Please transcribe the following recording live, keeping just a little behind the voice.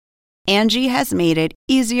Angie has made it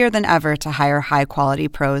easier than ever to hire high-quality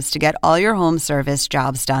pros to get all your home service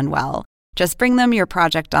jobs done well. Just bring them your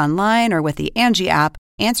project online or with the Angie app,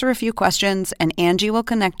 answer a few questions, and Angie will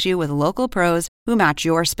connect you with local pros who match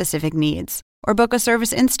your specific needs. Or book a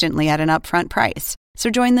service instantly at an upfront price. So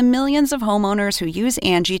join the millions of homeowners who use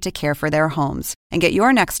Angie to care for their homes and get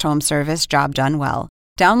your next home service job done well.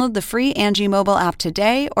 Download the free Angie mobile app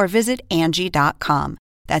today or visit Angie.com.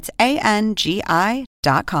 That's ANGI.com.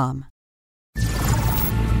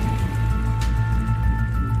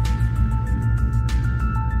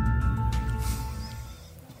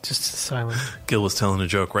 Just silent. Gil was telling a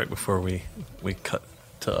joke right before we cut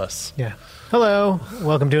to us. Yeah. Hello.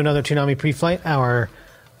 Welcome to another Toonami pre-flight, our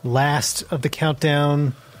last of the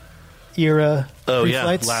countdown era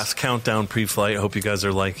pre-flights. Yeah, last countdown pre-flight. I hope you guys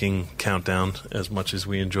are liking Countdown as much as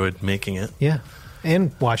we enjoyed making it. Yeah,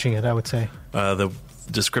 and watching it, I would say. The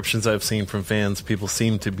descriptions I've seen from fans, people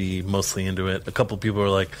seem to be mostly into it. A couple people are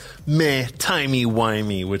like, meh,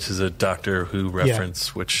 timey-wimey, which is a Doctor Who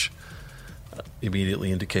reference, which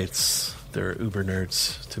immediately indicates they're uber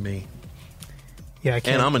nerds to me. Yeah,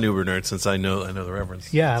 and I'm an uber nerd since I know the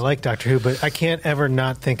reference. Yeah, I like Doctor Who, but I can't ever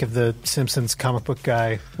not think of the Simpsons comic book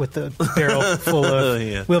guy with the barrel full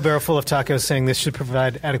of wheelbarrow full of tacos saying this should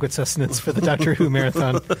provide adequate sustenance for the Doctor Who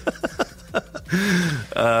marathon.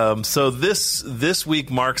 So this week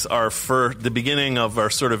marks the beginning of our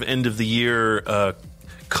sort of end of the year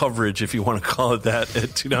coverage, if you want to call it that, at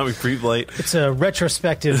Toonami Pre-Flight. It's a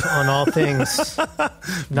retrospective on all things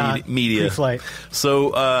not media. Pre-Flight.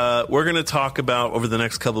 So we're going to talk about, over the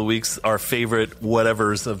next couple of weeks, our favorite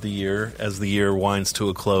whatevers of the year as the year winds to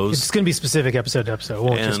a close. It's going to be specific episode to episode. It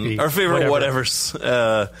won't just be our favorite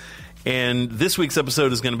whatevers. And this week's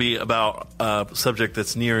episode is going to be about a subject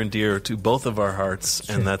that's near and dear to both of our hearts,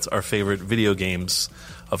 and that's our favorite video games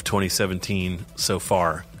of 2017 so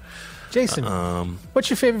far. Jason, what's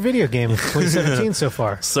your favorite video game of 2017 so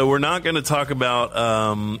far? So we're not going to talk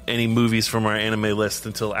about any movies from our anime list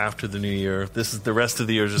until after the new year. The rest of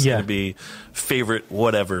the year is just going to be favorite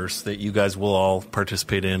whatevers that you guys will all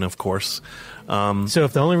participate in, of course. So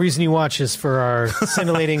if the only reason you watch is for our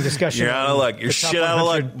scintillating discussion, you're out of luck. You're shit out of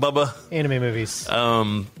luck, Bubba. Anime movies.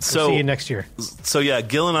 We'll see you next year. So yeah,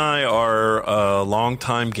 Gil and I are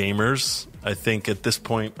longtime gamers. I think at this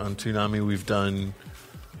point on Toonami we've done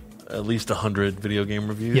at least 100 video game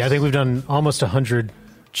reviews. Yeah, I think we've done almost 100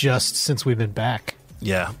 just since we've been back.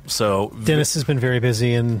 Yeah, so Dennis has been very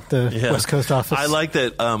busy in the West Coast office. I like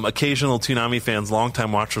that occasional Toonami fans,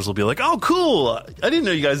 longtime watchers, will be like, "Oh, cool! I didn't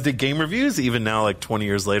know you guys did game reviews." Even now, like 20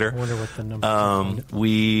 years later, I wonder what the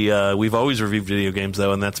number. We've always reviewed video games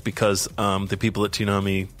though, and that's because the people at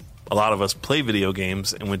Toonami, a lot of us play video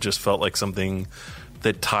games, and we just felt like something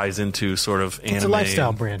that ties into sort of anime. It's a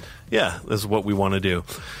lifestyle brand. Yeah, this is what we want to do.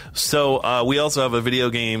 So we also have a video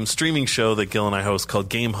game streaming show that Gil and I host called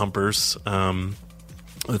Game Humpers,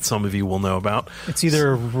 that some of you will know about. It's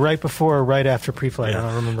either right before or right after pre-flight. I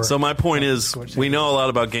don't remember. So my point is, we know a lot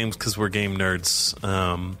about games because we're game nerds.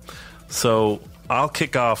 So I'll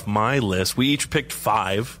kick off my list. We each picked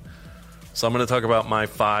 5. So I'm going to talk about my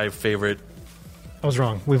 5 favorite. I was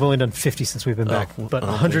wrong. We've only done 50 since we've been back, but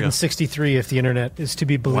 163 if the internet is to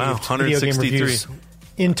be believed. Wow, 163 video game reviews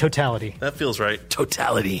in totality. That feels right.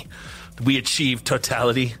 Totality. We achieved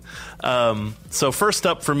totality. So first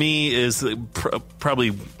up for me is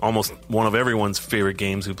probably almost one of everyone's favorite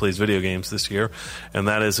games who plays video games this year, and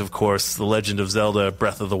that is, of course, The Legend of Zelda: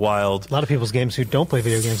 Breath of the Wild. A lot of people's games who don't play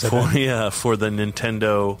video games. For the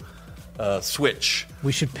Nintendo Switch.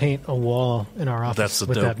 We should paint a wall in our office. That's a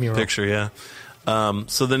with dope that mural. picture. Yeah.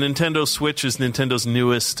 So the Nintendo Switch is Nintendo's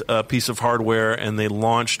newest piece of hardware, and they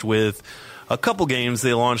launched with a couple games.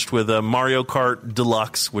 They launched with Mario Kart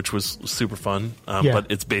Deluxe, which was super fun, but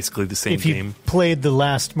it's basically the same game. If you played the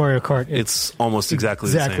last Mario Kart, it's almost exactly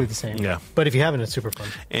the same. Yeah. But if you haven't, it's super fun.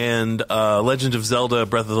 And Legend of Zelda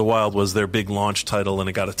Breath of the Wild was their big launch title, and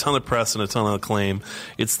it got a ton of press and a ton of acclaim.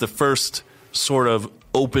 It's the first sort of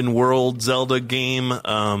open world Zelda game.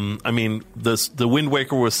 I mean, the Wind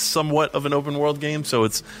Waker was somewhat of an open world game, so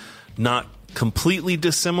it's not completely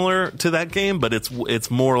dissimilar to that game, but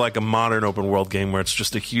it's more like a modern open world game where it's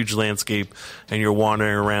just a huge landscape and you're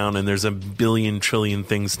wandering around and there's a billion trillion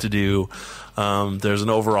things to do. There's an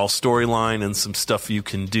overall storyline and some stuff you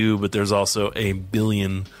can do, but there's also a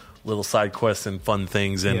billion little side quests and fun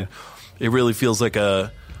things, and it really feels like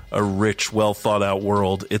a rich, well thought out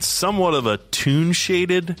world. It's somewhat of a toon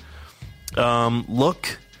shaded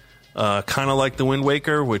look. Kind of like the Wind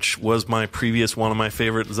Waker, which was one of my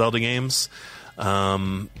favorite Zelda games.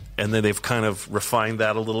 And then they've kind of refined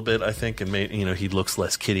that a little bit, I think, and made, he looks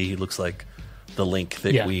less kiddie. He looks like the Link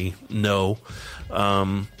that we know.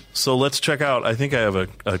 So let's check out. I think I have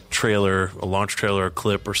a trailer, a launch trailer, a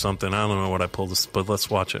clip or something. I don't know what I pulled this, but let's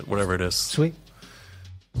watch it, whatever it is. Sweet.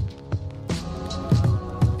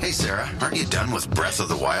 Hey, Sarah, aren't you done with Breath of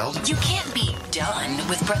the Wild? You can't be done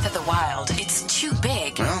with Breath of the Wild. It's too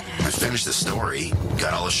big. Well, I finished the story,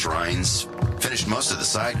 got all the shrines, finished most of the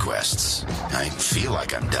side quests. I feel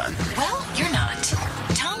like I'm done. Well, you're not.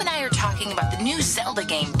 Tom and I are talking about the new Zelda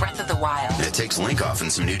game, Breath of the Wild. It takes Link off in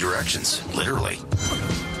some new directions, literally.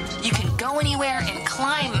 You can go anywhere and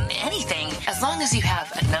climb anything as long as you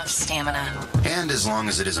have enough stamina. And as long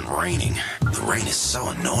as it isn't raining. The rain is so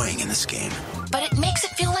annoying in this game. But it makes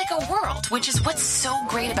it feel like a world, which is what's so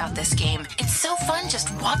great about this game. It's so fun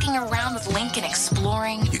just walking around with Link and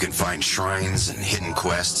exploring. You can find shrines and hidden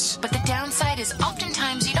quests. But the downside is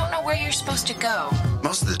oftentimes you don't know where you're supposed to go.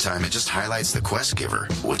 Most of the time it just highlights the quest giver,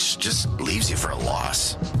 which just leaves you for a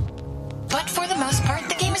loss. But for the most part,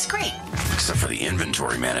 the game is great. Except for the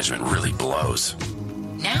inventory management really blows.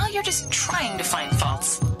 Now you're just trying to find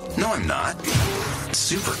faults. No, I'm not. It's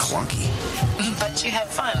super clunky. But you had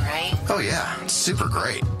fun, right? Oh yeah, it's super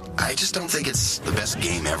great. I just don't think it's the best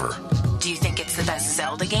game ever. Do you think it's the best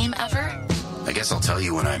Zelda game ever? I guess I'll tell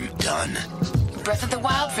you when I'm done. Breath of the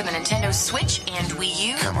Wild for the Nintendo Switch and Wii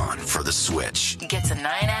U Come on, for the Switch. gets a 9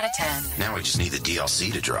 out of 10. Now we just need the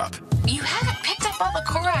DLC to drop. You haven't picked up all the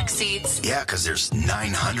Korok seeds. Yeah, because there's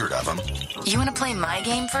 900 of them. You want to play my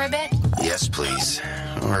game for a bit? Yes, please.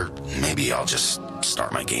 Or maybe I'll just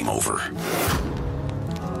start my game over.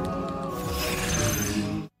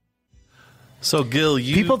 So, Gil,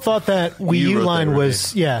 People thought that Wii U line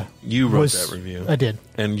was, you wrote that review. I did.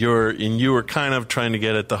 And you were kind of trying to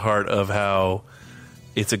get at the heart of how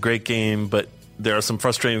it's a great game, but there are some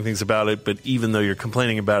frustrating things about it. But even though you're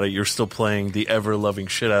complaining about it, you're still playing the ever-loving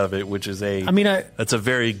shit out of it, which is that's a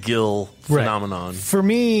very Gil phenomenon. For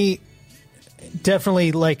me,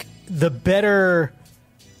 definitely, like, the better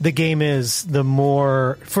the game is, the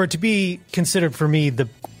more, for it to be considered for me the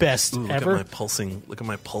best ever. Look at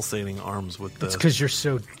my pulsating arms with the. It's because you're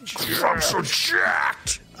so. I'm so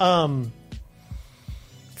jacked. For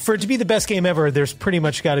it to be the best game ever, there's pretty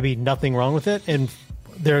much got to be nothing wrong with it, and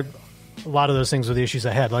there, a lot of those things were the issues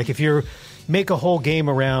I had. Like, if you make a whole game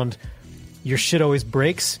around your shit always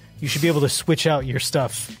breaks, you should be able to switch out your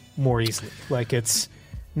stuff more easily. Like, it's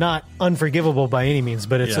not unforgivable by any means,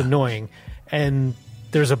 but it's annoying, and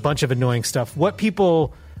there's a bunch of annoying stuff. What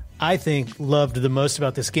people, I think, loved the most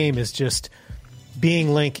about this game is just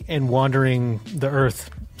being Link and wandering the Earth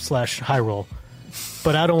 / Hyrule.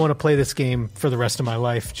 But I don't want to play this game for the rest of my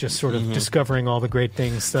life, just sort of discovering all the great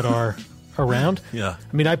things that are around. Yeah.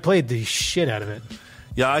 I mean, I played the shit out of it.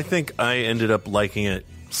 Yeah, I think I ended up liking it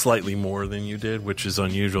slightly more than you did, which is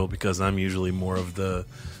unusual because I'm usually more of the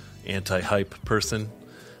anti-hype person.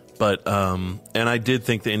 But and I did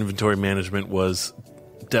think the inventory management was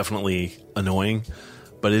definitely annoying,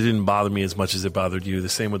 but it didn't bother me as much as it bothered you. The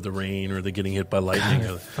same with the rain or the getting hit by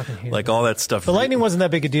lightning, like all that stuff. The lightning wasn't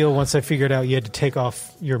that big a deal once I figured out you had to take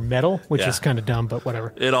off your metal, which is kind of dumb, but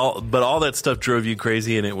whatever. But all that stuff drove you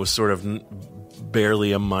crazy, and it was sort of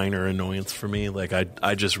barely a minor annoyance for me. Like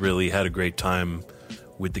I just really had a great time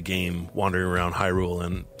with the game, wandering around Hyrule,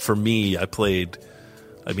 and for me, I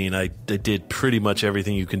did pretty much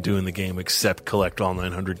everything you can do in the game except collect all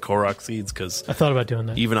 900 Korok seeds, because I thought about doing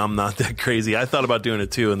that. Even I'm not that crazy. I thought about doing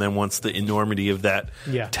it too, and then once the enormity of that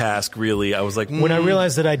task really, I was like... When I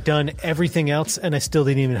realized that I'd done everything else and I still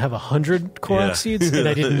didn't even have 100 Korok seeds, and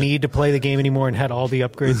I didn't need to play the game anymore and had all the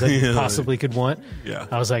upgrades I possibly could want,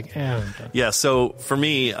 I was like, I'm done. Yeah, so for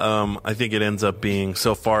me, I think it ends up being,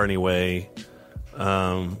 so far anyway...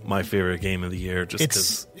 my favorite game of the year, just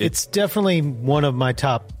because it's definitely one of my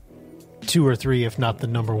top 2 or 3, if not the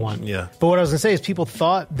number 1. Yeah. But what I was gonna say is people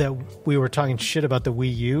thought that we were talking shit about the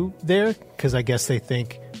Wii U there, because I guess they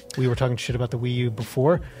think we were talking shit about the Wii U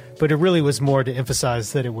before. But it really was more to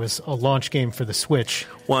emphasize that it was a launch game for the Switch.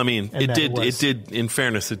 Well, I mean, it did. In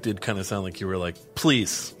fairness, it did kind of sound like you were like,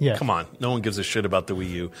 "Please, come on, no one gives a shit about the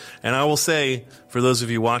Wii U." And I will say, for those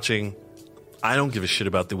of you watching, I don't give a shit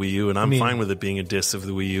about the Wii U, and I'm fine with it being a diss of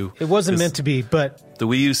the Wii U. It wasn't meant to be, but... The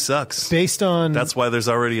Wii U sucks. That's why there's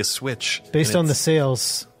already a Switch. Based on the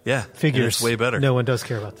sales figures, it's way better. No one does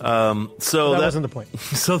care about that. So that wasn't the point.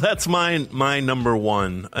 So that's my number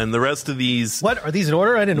 1. And the rest of these... What? Are these in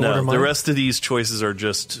order? I didn't order mine. The rest of these choices are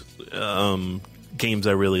just games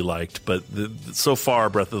I really liked. But so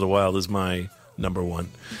far, Breath of the Wild is my number 1.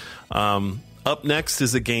 Up next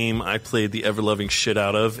is a game I played the ever-loving shit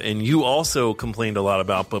out of, and you also complained a lot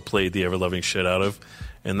about but played the ever-loving shit out of,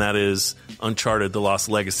 and that is Uncharted: The Lost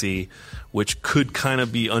Legacy, which could kind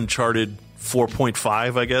of be Uncharted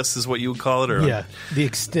 4.5, I guess, is what you would call it. Or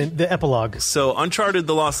the epilogue. So Uncharted: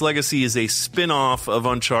 The Lost Legacy is a spin-off of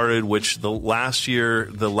Uncharted, which the last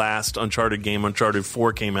Uncharted game, Uncharted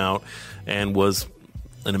 4, came out and was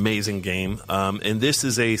an amazing game. And this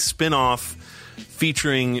is a spin-off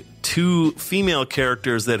featuring 2 female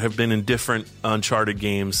characters that have been in different Uncharted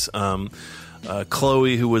games.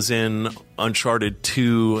 Chloe, who was in Uncharted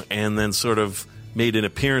 2 and then sort of made an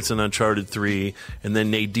appearance in Uncharted 3, and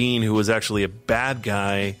then Nadine, who was actually a bad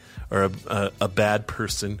guy or a bad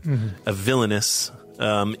person, a villainess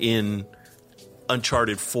in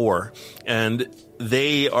Uncharted 4. And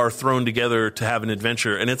they are thrown together to have an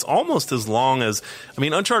adventure, and it's almost as long as,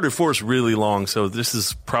 Uncharted 4 is really long, so this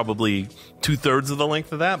is probably 2/3 of the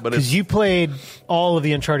length of that. But because you played all of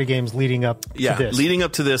the Uncharted games leading up to this. Leading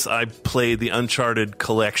up to this, I played the Uncharted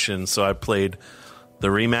collection, so I played the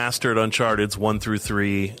remastered Uncharted's 1 through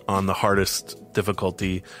 3 on the hardest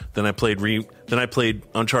difficulty. Then I played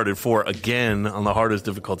Uncharted 4 again on the hardest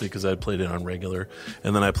difficulty because I played it on regular.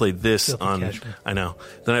 And then I played this Then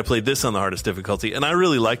I played this on the hardest difficulty, and I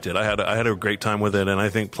really liked it. I had a great time with it, and I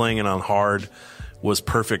think playing it on hard was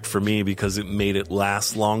perfect for me because it made it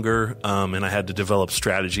last longer, and I had to develop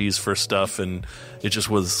strategies for stuff, and it just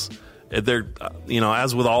was.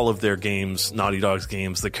 As with all of their games, Naughty Dog's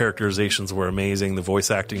games, the characterizations were amazing. The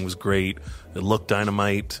voice acting was great. It looked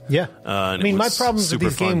dynamite. Yeah. My problems with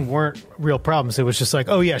these games weren't real problems. It was just like,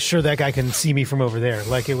 oh, yeah, sure, that guy can see me from over there.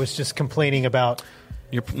 Like, it was just complaining about...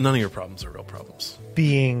 None of your problems are real problems.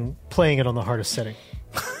 Playing it on the hardest setting.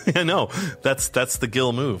 Yeah, no, that's the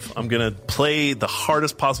Gil move. I'm going to play the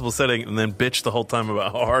hardest possible setting and then bitch the whole time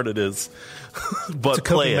about how hard it is. But it's a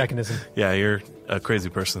coping mechanism. Yeah, you're a crazy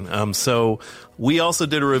person. So we also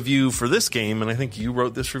did a review for this game, and I think you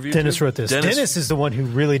wrote this review. Dennis wrote this. Dennis is the one who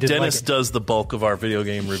really did. Dennis does the bulk of our video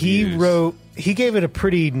game reviews. He gave it a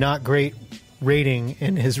pretty not great rating,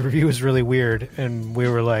 and his review was really weird. And we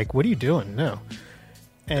were like, "What are you doing?" No.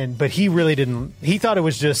 But he really didn't. He thought it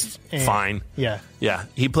was just fine. Yeah.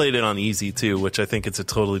 He played it on easy too, which I think it's a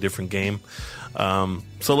totally different game.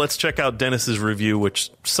 So let's check out Dennis's review, which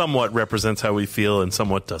somewhat represents how we feel and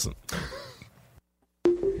somewhat doesn't.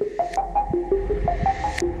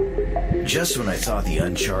 Just when I thought the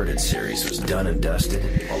Uncharted series was done and dusted,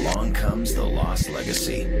 along comes The Lost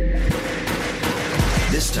Legacy.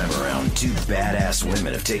 This time around, 2 badass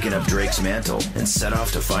women have taken up Drake's mantle and set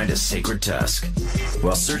off to find a sacred tusk.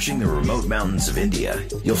 While searching the remote mountains of India,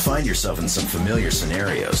 you'll find yourself in some familiar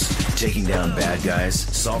scenarios, taking down bad guys,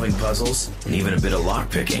 solving puzzles, and even a bit of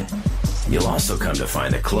lockpicking. You'll also come to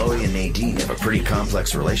find that Chloe and Nadine have a pretty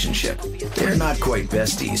complex relationship. They're not quite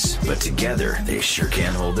besties, but together they sure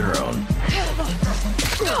can hold their own.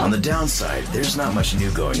 On the downside, there's not much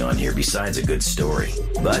new going on here besides a good story.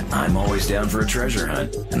 But I'm always down for a treasure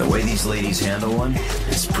hunt, and the way these ladies handle one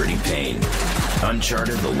is pretty pain.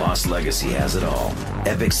 Uncharted: The Lost Legacy has it all.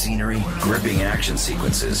 Epic scenery, gripping action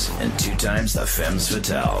sequences, and 2 times the femmes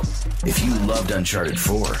fatale. If you loved Uncharted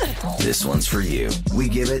 4, this one's for you. We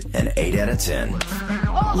give it an 8 out of 10.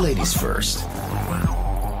 Ladies first.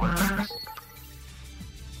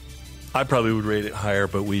 I probably would rate it higher,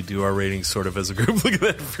 but we do our ratings sort of as a group. Look at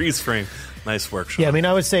that freeze frame. Nice work, Sean. Yeah,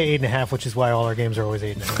 I would say 8.5, which is why all our games are always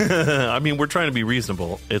 8.5. We're trying to be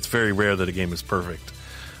reasonable. It's very rare that a game is perfect.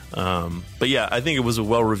 But yeah, I think it was a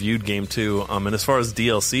well-reviewed game, too. And as far as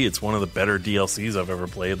DLC, it's one of the better DLCs I've ever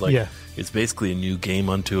played. It's basically a new game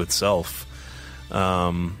unto itself.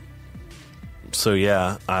 So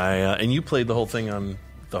yeah, and you played the whole thing on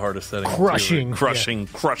the hardest setting.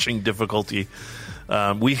 Crushing difficulty.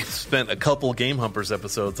 We spent a couple Game Humpers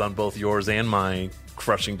episodes on both yours and my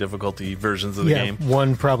crushing difficulty versions of the game.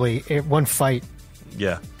 One fight.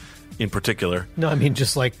 Yeah, in particular. No,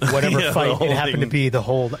 just like whatever fight it happened to be the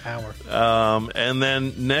whole hour. And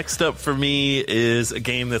then next up for me is a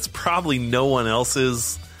game that's probably no one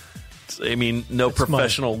else's. No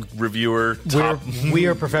professional reviewer. We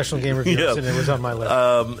are professional game reviewers, and it was on my list.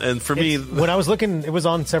 And for me, when I was looking, it was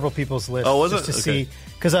on several people's lists. Oh, was it? To see,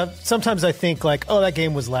 because sometimes I think that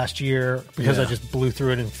game was last year because I just blew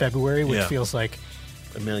through it in February, which feels like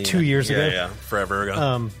a million 2 years ago. Yeah, forever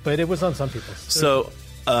ago. But it was on some people's. So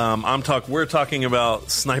we're talking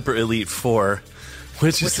about Sniper Elite 4.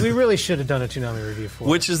 Which we really should have done a Toonami review for.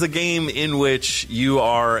 Which is a game in which you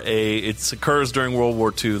are it occurs during World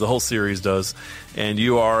War II, the whole series does, and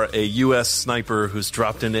you are a U.S. sniper who's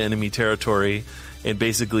dropped into enemy territory, and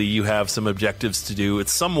basically you have some objectives to do.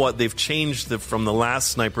 It's somewhat, they've changed from the last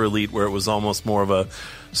Sniper Elite where it was almost more of a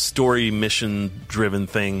story mission-driven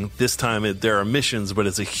thing. This time there are missions, but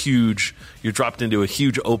it's you're dropped into a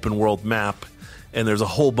huge open world map, and there's a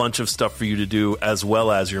whole bunch of stuff for you to do as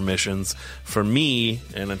well as your missions. For me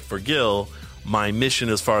and for Gil, my mission,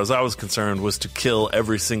 as far as I was concerned, was to kill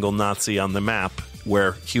every single Nazi on the map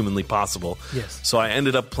where humanly possible. Yes. So I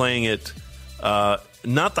ended up playing it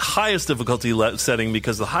not the highest difficulty setting,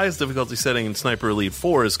 because the highest difficulty setting in Sniper Elite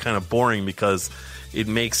 4 is kind of boring because it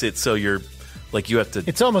makes it so you're like you have to.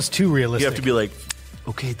 It's almost too realistic. You have to be like,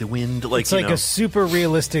 okay, the wind. Like it's like a super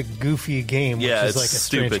realistic, goofy game, which is like a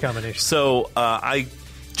strange combination. So I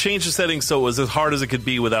changed the settings so it was as hard as it could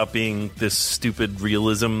be without being this stupid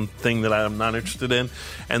realism thing that I'm not interested in.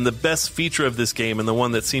 And the best feature of this game, and the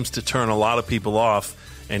one that seems to turn a lot of people off,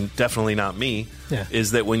 and definitely not me,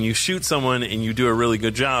 is that when you shoot someone and you do a really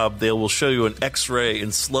good job, they will show you an X-ray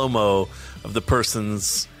in slow-mo of the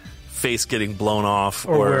person's face getting blown off,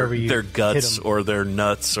 or their guts, or their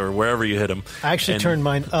nuts, or wherever you hit them. I actually turned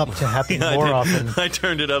mine up to happen more often. I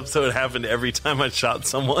turned it up so it happened every time I shot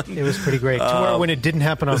someone. It was pretty great. To where when it didn't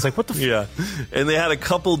happen, I was like, what the Yeah. And they had a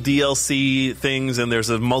couple DLC things, and there's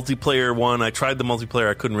a multiplayer one. I tried the multiplayer.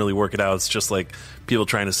 I couldn't really work it out. It's just like people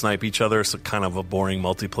trying to snipe each other, so kind of a boring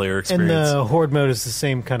multiplayer experience. And the Horde mode is the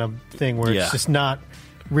same kind of thing, where it's just not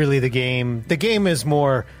really the game. The game is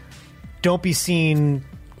more, don't be seen,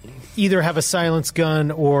 either have a silence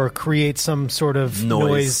gun or create some sort of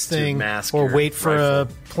noise thing, or wait for a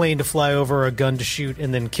plane to fly over, or a gun to shoot,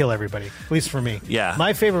 and then kill everybody. At least for me. Yeah.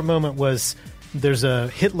 My favorite moment was there's a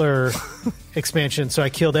Hitler expansion, so I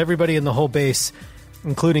killed everybody in the whole base,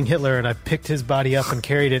 including Hitler, and I picked his body up and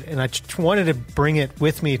carried it, and I wanted to bring it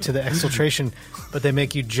with me to the exfiltration, but they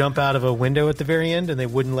make you jump out of a window at the very end, and they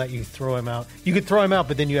wouldn't let you throw him out. You could throw him out,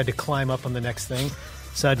 but then you had to climb up on the next thing,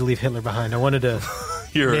 so I had to leave Hitler behind. I wanted to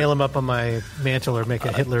nail him up on my mantle or make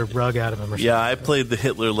a Hitler rug out of him or something. Yeah, I played the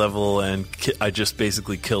Hitler level, and I just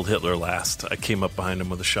basically killed Hitler last. I came up behind him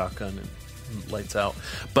with a shotgun and lights out.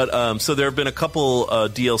 But so there have been a couple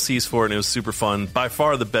DLCs for it, and it was super fun. By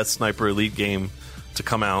far the best Sniper Elite game to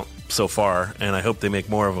come out so far, and I hope they make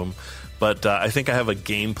more of them. But I think I have a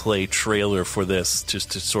gameplay trailer for this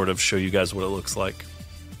just to sort of show you guys what it looks like.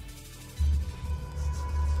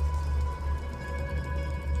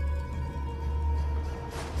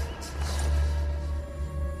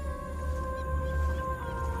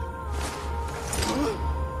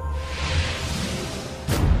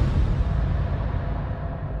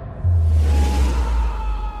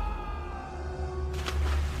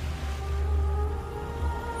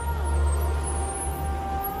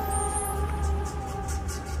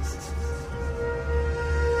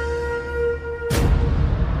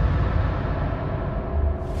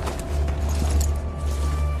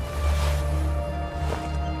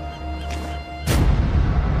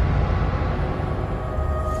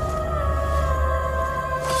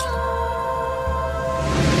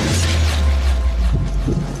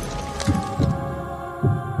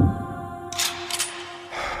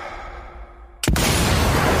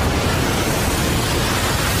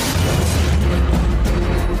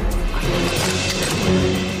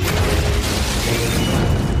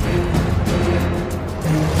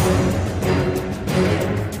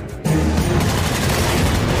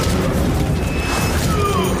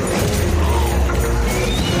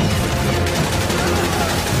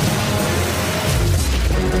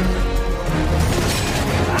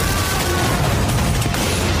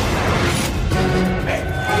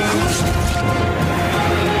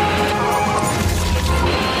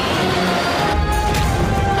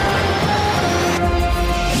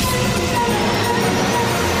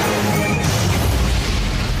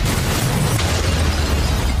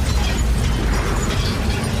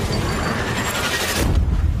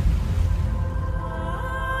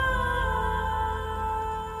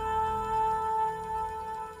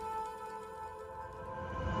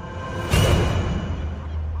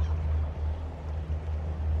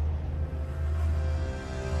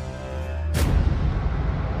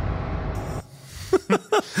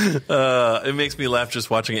 It makes me laugh just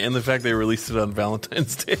watching it, and the fact they released it on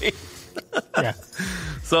Valentine's Day. Yeah.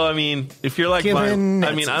 So, I mean, if you're like, I don't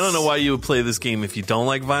know why you would play this game if you don't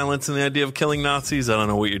like violence and the idea of killing Nazis. I don't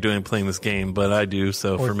know what you're doing playing this game, but I do.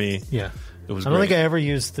 So for me, it was. I don't think I ever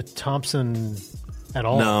used the Thompson at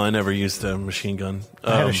all. No, I never used a machine gun.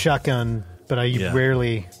 I had a shotgun, but I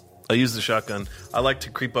rarely. I use the shotgun. I like to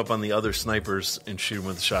creep up on the other snipers and shoot them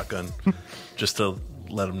with the shotgun, just to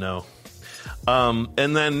let them know.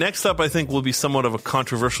 And then next up, I think, will be somewhat of a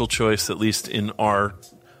controversial choice, at least in our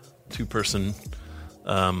two-person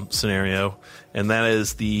scenario, and that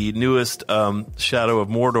is the newest Shadow of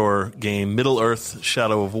Mordor game, Middle-earth: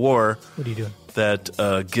 Shadow of War. What are you doing?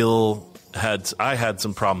 That Gil I had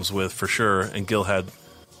some problems with, for sure, and Gil had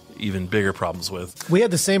even bigger problems with. We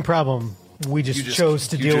had the same problem we just chose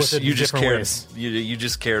to deal with it in different ways. You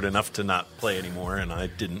just cared enough to not play anymore, and I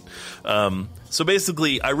didn't. So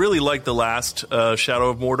basically, I really liked the last Shadow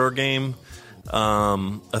of Mordor game.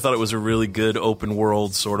 I thought it was a really good open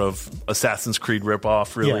world sort of Assassin's Creed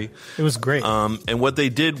ripoff, really. Yeah, it was great. And what they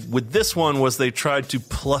did with this one was they tried to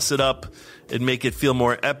plus it up and make it feel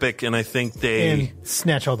more epic, and I think and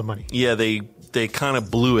snatch all the money. Yeah, they kind of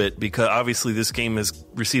blew it because obviously this game has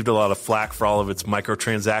received a lot of flack for all of its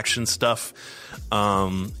microtransaction stuff.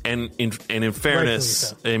 And in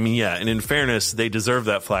fairness, and in fairness, they deserve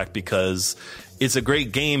that flack because it's a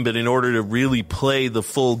great game, but in order to really play the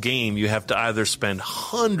full game, you have to either spend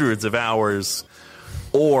hundreds of hours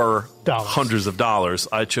or hundreds of dollars.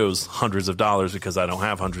 I chose hundreds of dollars because I don't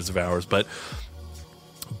have hundreds of hours, but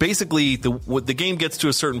basically the game gets to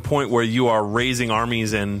a certain point where you are raising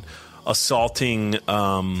armies and assaulting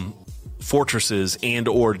fortresses and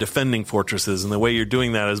or defending fortresses, and the way you're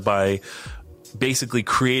doing that is by basically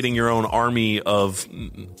creating your own army of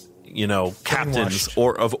captains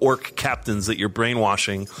or of orc captains that you're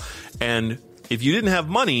brainwashing. And if you didn't have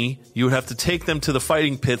money, you would have to take them to the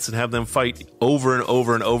fighting pits and have them fight over and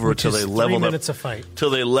over and over until they leveled 3 minutes a fight, till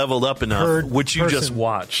they leveled up enough, which you just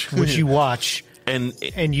watch, which you watch, and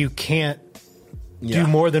you can't do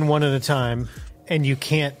more than one at a time. And you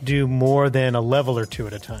can't do more than a level or two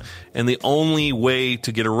at a time. And the only way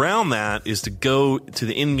to get around that is to go to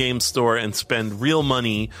the in-game store and spend real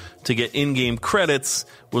money to get in-game credits,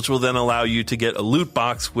 which will then allow you to get a loot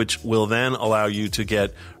box, which will then allow you to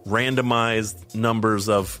get randomized numbers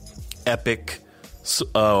of epic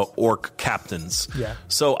orc captains. Yeah.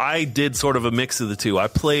 So I did sort of a mix of the two. I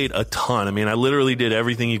played a ton. I mean, I literally did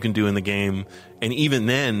everything you can do in the game. And even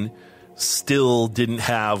then, still didn't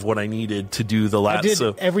have what I needed to do the last. I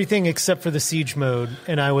did everything except for the siege mode,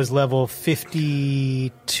 and I was level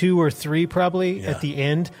 52 or 3 probably at the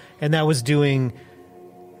end, and that was doing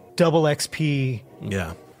double XP,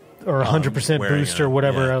 or 100% boost or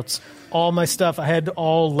whatever else. All my stuff, I had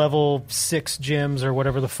all level 6 gems or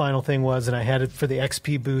whatever the final thing was, and I had it for the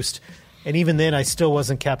XP boost, and even then I still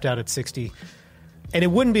wasn't capped out at 60. And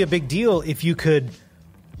it wouldn't be a big deal if you could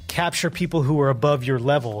capture people who are above your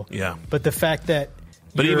level. Yeah. But the fact that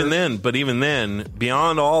But even then,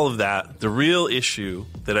 beyond all of that, the real issue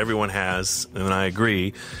that everyone has, and I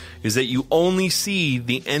agree, is that you only see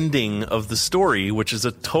the ending of the story, which is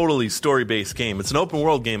a totally story-based game. It's an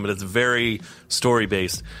open-world game, but it's very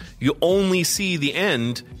story-based. You only see the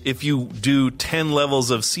end if you do 10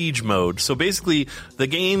 levels of siege mode. So basically, the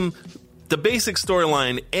game, the basic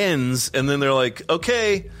storyline ends, and then they're like,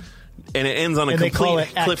 okay... And it ends on a complete call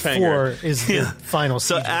it Act cliffhanger. 4 is the final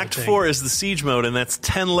siege So Act 4 is the siege mode, and that's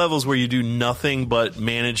 10 levels where you do nothing but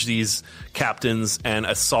manage these captains and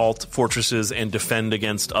assault fortresses and defend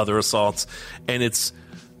against other assaults. And it's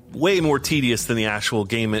way more tedious than the actual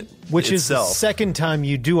game Which is the second time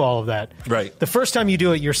you do all of that. Right. The first time you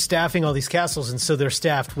do it, you're staffing all these castles, and so they're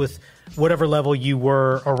staffed with whatever level you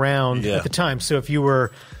were around at the time. So if you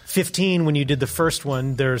were 15 when you did the first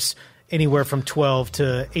one, there's anywhere from 12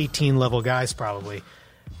 to 18 level guys probably.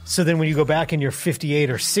 So then when you go back and you're 58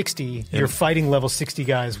 or 60, you're fighting level 60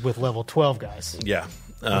 guys with level 12 guys. Yeah.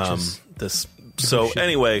 So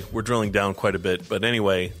anyway, we're drilling down quite a bit. But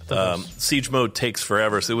anyway, siege mode takes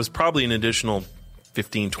forever. So it was probably an additional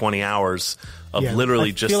 15, 20 hours of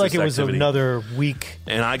literally just this activity. I feel like it was another week.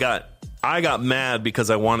 And I got mad because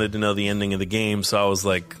I wanted to know the ending of the game, so I was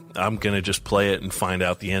like, I'm going to just play it and find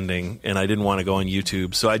out the ending, and I didn't want to go on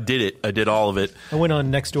YouTube, so I did it. I did all of it. I went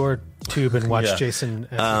on Nextdoor Tube and watched Jason.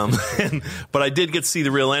 But I did get to see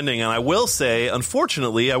the real ending, and I will say,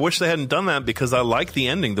 unfortunately, I wish they hadn't done that because I like the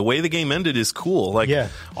ending. The way the game ended is cool. Like,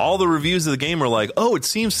 all the reviews of the game are like, oh, it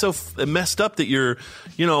seems so messed up that you're,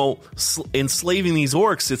 enslaving these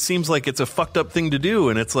orcs. It seems like it's a fucked up thing to do,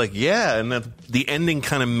 and it's like, and the ending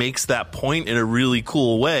kind of makes that point in a really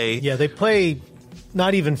cool way. Yeah, they play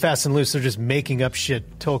not even fast and loose. They're just making up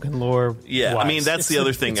shit Tolkien lore. Yeah, I mean, that's the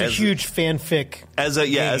other thing. It's a huge fanfic. As a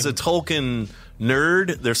Tolkien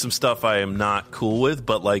nerd, there's some stuff I am not cool with,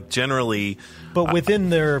 but like generally. But within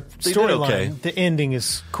their storyline, the ending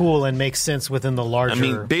is cool and makes sense within the larger. I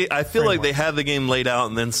mean, I feel like they had the game laid out,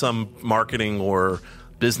 and then some marketing or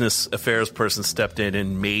business affairs person stepped in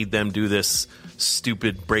and made them do this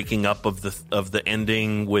stupid breaking up of the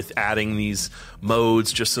ending with adding these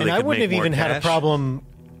modes just so they could make more cash. I wouldn't have even had a problem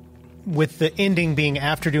with the ending being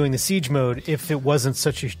after doing the siege mode, if it wasn't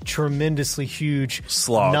such a tremendously huge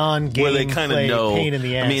slog, non-game where they kind of know, pain in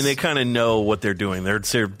the ass. I mean, they kind of know what they're doing.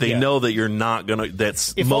 They know that you're not gonna.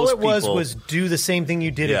 That's if most all it people, was do the same thing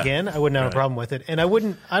you did again, I wouldn't have a problem with it. And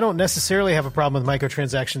I don't necessarily have a problem with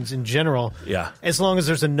microtransactions in general. Yeah, as long as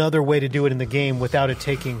there's another way to do it in the game without it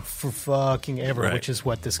taking for fucking ever, which is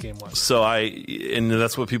what this game was. So and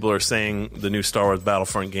that's what people are saying. The new Star Wars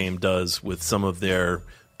Battlefront game does with some of their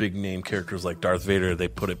big name characters like Darth Vader. They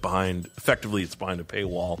put it effectively it's behind a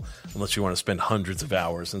paywall unless you want to spend hundreds of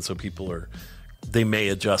hours, and so they may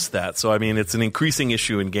adjust that. So I mean, it's an increasing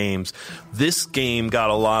issue in games. This game got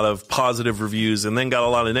a lot of positive reviews and then got a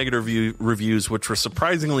lot of negative reviews, which were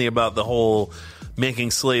surprisingly about the whole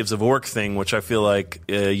making slaves of orc thing, which I feel like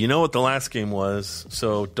you know what the last game was,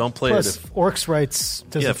 so don't play Plus, it. Orcs' rights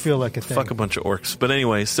doesn't feel like a thing. Fuck a bunch of orcs. But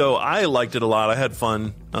anyway, so I liked it a lot. I had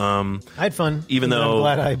fun. I had fun, even though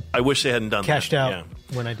I'm glad I wish they hadn't done cashed that. out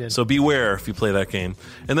when I did. So beware if you play that game.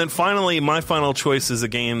 And then finally, my final choice is a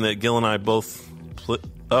game that Gil and I both play.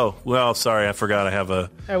 Oh, well, sorry, I forgot I have a...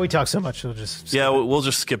 we talk so much, we'll just... we'll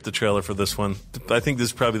just skip the trailer for this one. I think this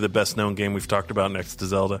is probably the best-known game we've talked about next to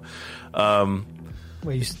Zelda.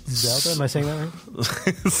 Wait, Zelda? Am I saying that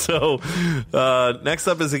right? So, next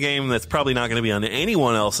up is a game that's probably not going to be on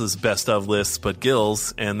anyone else's best-of lists but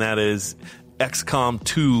Gil's, and that is XCOM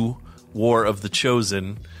 2 War of the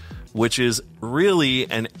Chosen, which is really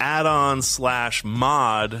an add-on /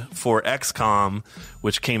 mod for XCOM,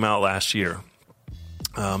 which came out last year.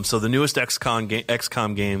 So the newest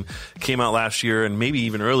XCOM game came out last year, and maybe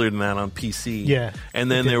even earlier than that on PC. Yeah.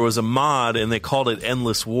 And then there was a mod, and they called it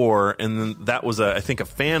Endless War, and then that was, I think, a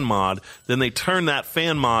fan mod. Then they turned that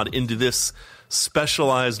fan mod into this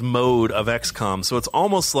specialized mode of XCOM. So it's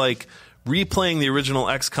almost like replaying the original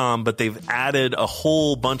XCOM, but they've added a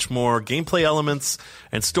whole bunch more gameplay elements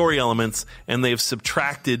and story elements, and they've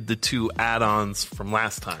subtracted the 2 add-ons from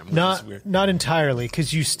last time. Not entirely,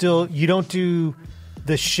 because you don't do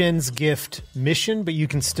the Shen's Gift mission, but you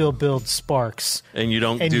can still build sparks. And you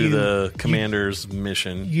don't do the commander's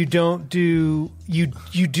mission. You don't do you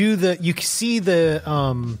see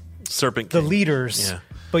the Serpent the King. leaders,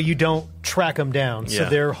 but you don't track them down. So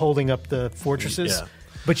they're holding up the fortresses. Yeah.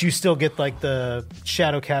 But you still get like the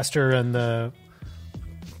Shadowcaster and the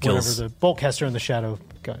Boltcaster and the Shadow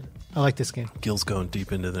gun. I like this game. Gil's going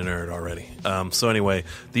deep into the nerd already. So anyway,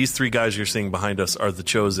 these 3 guys you're seeing behind us are the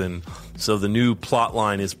Chosen. So the new plot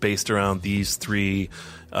line is based around these 3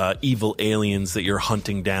 evil aliens that you're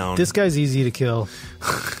hunting down. This guy's easy to kill.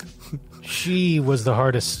 She was the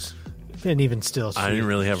hardest, and even still, I didn't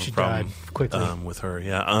really have a problem quickly with her.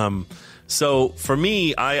 Yeah. So for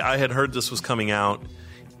me, I had heard this was coming out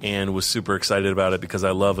and was super excited about it because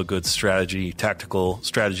I love a good tactical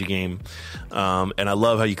strategy game. And I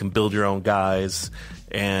love how you can build your own guys.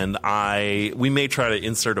 And we may try to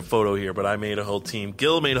insert a photo here, but I made a whole team.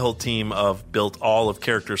 Gil made a whole team built all of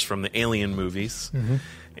characters from the Alien movies. Mm-hmm.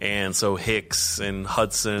 And so Hicks and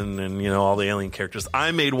Hudson and, all the Alien characters. I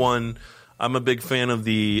made one. I'm a big fan of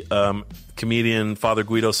the comedian Father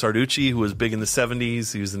Guido Sarducci, who was big in the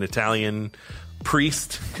 70s. He was an Italian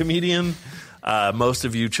priest comedian. Most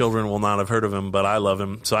of you children will not have heard of him, but I love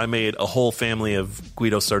him. So I made a whole family of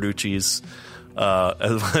Guido Sarducci's. I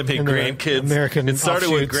made grandkids. American it started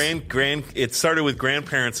offshoots. It started with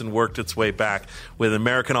grandparents and worked its way back with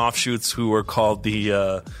American offshoots who were called the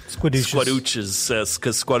Squaduches,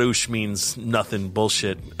 because Squadouche means nothing,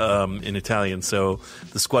 bullshit in Italian. So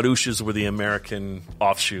the Squaduches were the American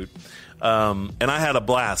offshoot. And I had a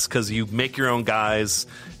blast because you make your own guys,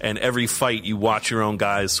 and every fight you watch your own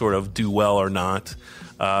guys sort of do well or not.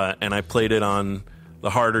 And I played it on the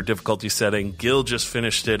harder difficulty setting. Gil just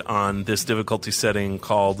finished it on this difficulty setting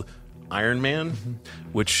called Iron Man,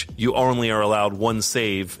 which you only are allowed 1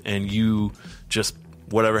 save, and you just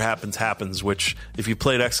whatever happens. Which if you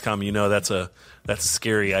played XCOM, that's a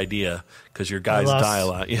scary idea because your guys die a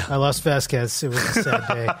lot. Yeah. I lost Vasquez. It was a sad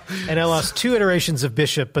day. And I lost 2 iterations of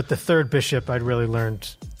Bishop, but the 3rd Bishop I'd really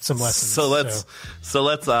learned some lessons. So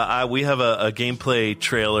let's we have a gameplay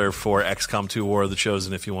trailer for XCOM 2 War of the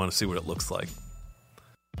Chosen if you want to see what it looks like.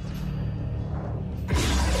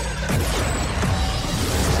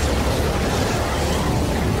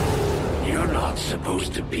 You're not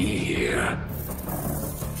supposed to be here.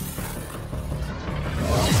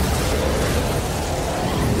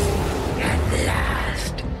 At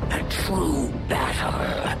last, a true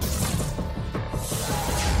battle.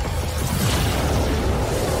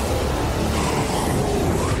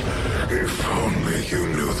 If only you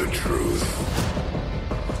knew the truth.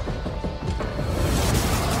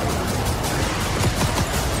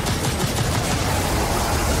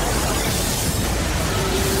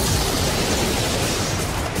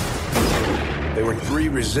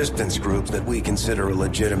 resistance groups that we consider a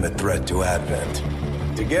legitimate threat to Advent.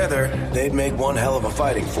 Together, they'd make one hell of a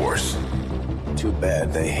fighting force. Too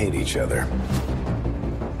bad they hate each other.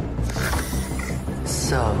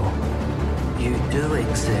 So, you do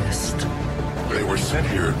exist. They were sent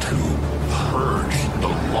here to purge the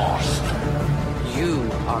lost. You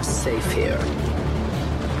are safe here.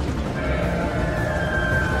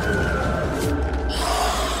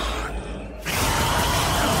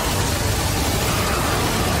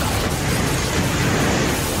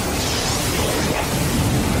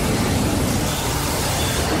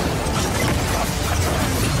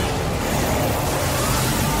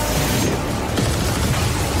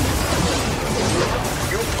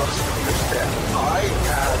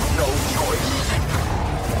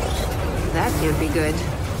 Be good.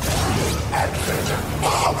 Advent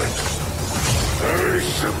Hobbit. I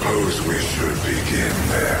suppose we should begin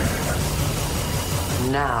then.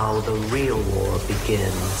 Now the real war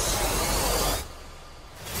begins.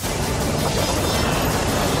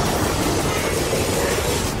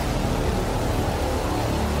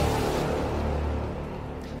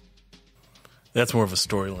 That's more of a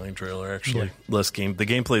storyline trailer, actually. Yeah. Less game. The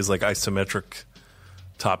gameplay is like isometric,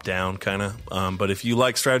 top-down kind of. But if you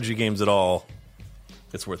like strategy games at all,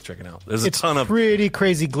 it's worth checking out. There's a ton of pretty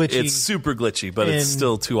crazy glitchy. It's super glitchy, but it's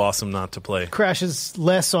still too awesome not to play. Crashes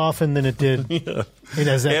less often than it did. Yeah. It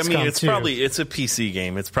has XCOM I mean, it's 2. it's a PC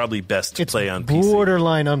game. It's probably best to play on PC. It's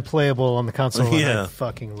borderline unplayable on the console. Yeah. And I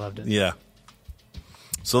fucking loved it. Yeah.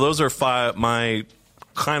 So those are my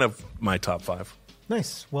top 5.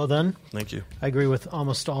 Nice. Well done. Thank you. I agree with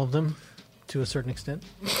almost all of them to a certain extent.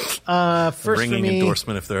 First ringing for me,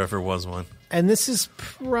 endorsement if there ever was one. And this is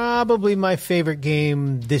probably my favorite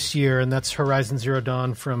game this year, and that's Horizon Zero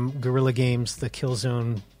Dawn from Guerrilla Games, the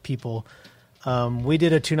Killzone people. We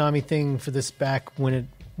did a Toonami thing for this back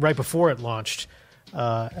right before it launched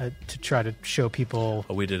to try to show people.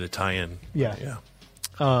 Oh, we did a tie-in. Yeah.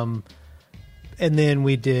 And then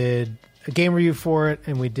we did a game review for it,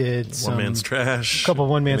 and we did One Man's Trash. A couple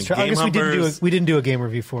of One Man's Trash. I guess we didn't do a game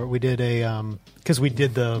review for it. We did a because we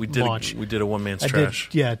did the launch. We did a One Man's Trash.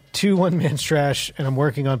 2 One Man's Trash, and I'm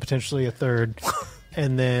working on potentially a third.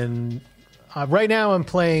 And then right now I'm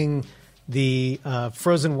playing the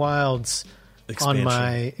Frozen Wilds on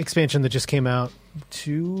my expansion that just came out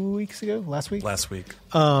 2 weeks ago, last week.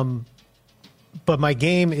 But my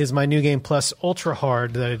game is my new game plus Ultra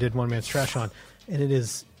Hard that I did One Man's Trash on, and it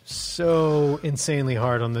is so insanely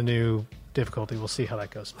hard on the new difficulty. We'll see how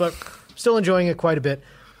that goes, but still enjoying it quite a bit.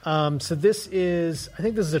 So this is, I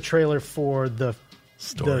think this is a trailer for the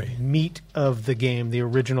story, the meat of the game, the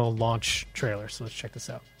original launch trailer. So let's check this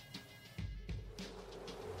out.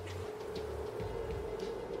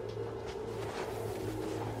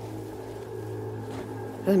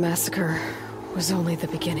 The massacre was only the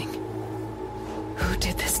beginning. Who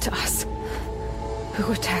did this to us?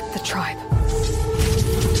 Who attacked the tribe?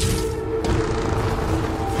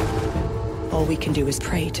 All we can do is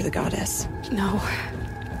pray to the goddess. No.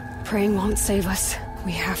 Praying won't save us.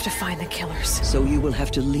 We have to find the killers. So you will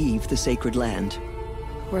have to leave the sacred land.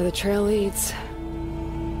 Where the trail leads,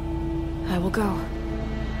 I will go.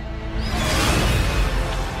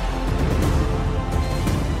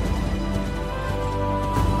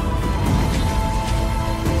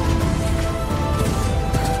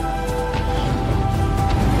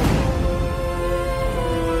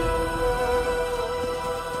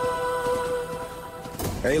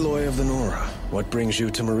 Aloy of the Nora, what brings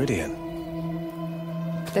you to Meridian?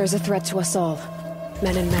 There's a threat to us all.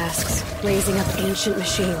 Men in masks, raising up ancient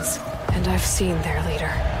machines. And I've seen their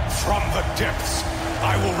leader. From the depths,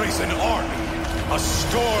 I will raise an army. A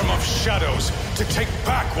storm of shadows to take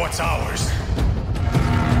back what's ours.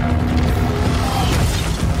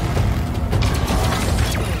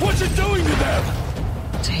 What's it doing to them?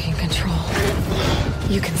 Taking control.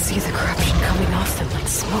 You can see the corruption coming off them like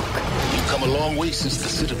smoke. You've come a long way since the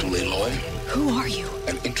Citadel, Aloy. Who are you?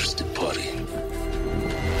 An interested party.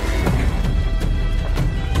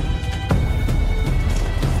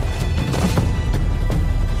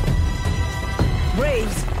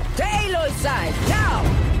 Braves, to Aloy's side, now!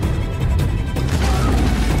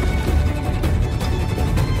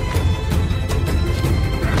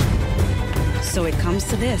 So it comes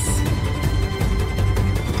to this.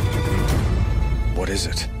 What is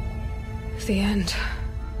it? The end.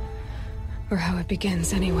 Or how it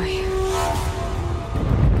begins, anyway.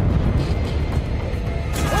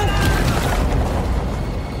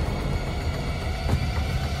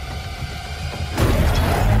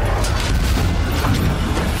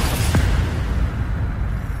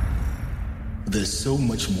 There's so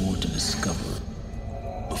much more to discover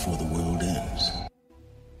before the world ends.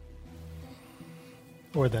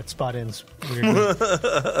 or that spot ends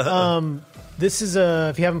weirdly. This is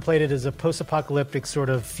if you haven't played it, is a post-apocalyptic sort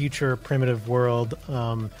of future primitive world.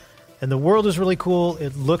 And the world is really cool.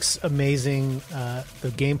 It looks amazing.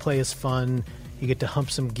 The gameplay is fun. You get to hump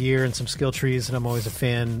some gear and some skill trees, and I'm always a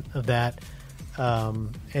fan of that.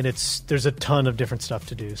 And there's a ton of different stuff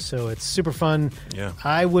to do, so it's super fun. Yeah.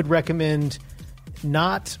 I would recommend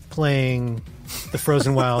not playing the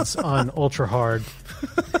Frozen Wilds on ultra hard,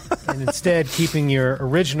 and instead keeping your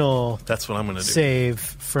original That's what I'm going to do. save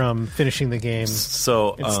from finishing the game.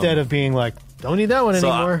 So instead of being like, don't need that one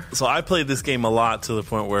anymore. So I played this game a lot to the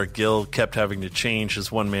point where Gil kept having to change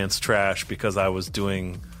his one man's trash because I was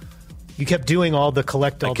doing. You kept doing all the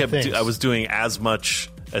things. I was doing as much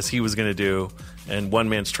as he was going to do, and one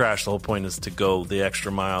man's trash. The whole point is to go the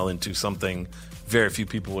extra mile into something very few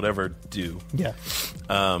people would ever do. Yeah.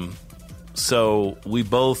 So we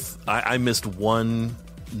both. I missed one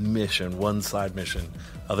side mission.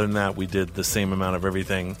 Other than that, we did the same amount of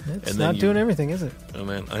everything. It's not doing everything, is it? And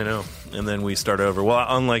then I know. And then we start over. Well,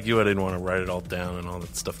 unlike you, I didn't want to write it all down and all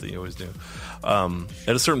that stuff that you always do.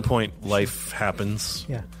 At a certain point, life happens.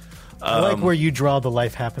 Yeah. I like where you draw the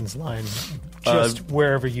life happens line. Just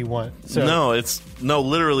wherever you want. So,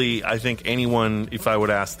 literally, I think anyone, if I would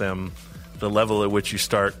ask them the level at which you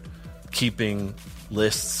start keeping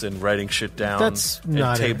lists and writing shit down. That's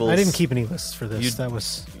not tables. I didn't keep any lists for this.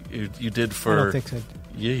 You did for. I don't think so.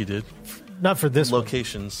 Yeah, you did. Not for this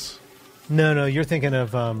locations. One. No, you're thinking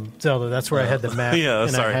of Zelda. That's where I had the map. Yeah,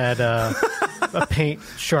 and sorry. I had a paint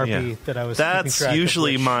Sharpie that I was. That's keeping track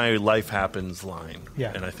usually of my life happens line.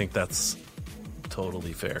 Yeah, and I think that's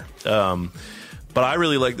totally fair. But I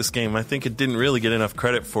really like this game. I think it didn't really get enough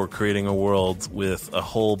credit for creating a world with a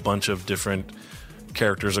whole bunch of different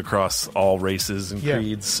characters across all races and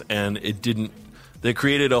creeds, and it didn't. They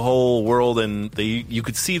created a whole world, and you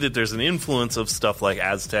could see that there's an influence of stuff like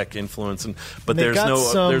Aztec influence, but there's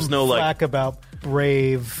no flack about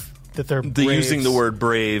brave that they're using the word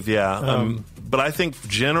brave, yeah. But I think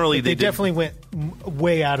generally they definitely went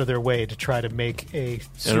way out of their way to try to make an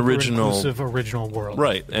inclusive original world,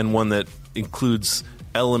 right? And one that includes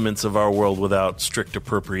elements of our world without strict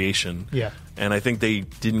appropriation. Yeah. And I think they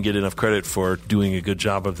didn't get enough credit for doing a good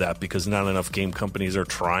job of that because not enough game companies are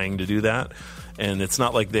trying to do that. And it's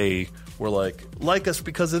not like they were like us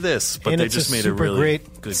because of this, but they just made a really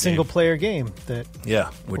great good single-player game that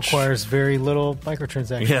which requires very little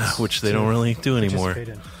microtransactions. Yeah, which they don't really do anymore.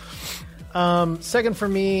 Second for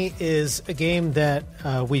me is a game that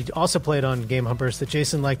we also played on Game Humpers that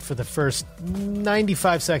Jason liked for the first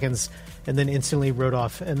 95 seconds and then instantly wrote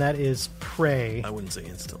off, and that is Prey. I wouldn't say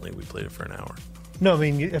instantly. We played it for an hour. No, I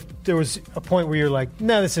mean, if there was a point where you're like,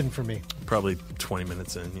 no, this isn't for me. Probably 20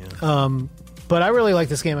 minutes in, yeah. But I really like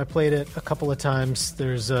this game. I played it a couple of times.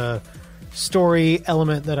 There's a story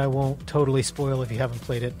element that I won't totally spoil if you haven't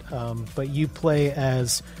played it. But you play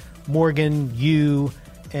as Morgan,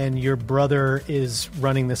 and your brother is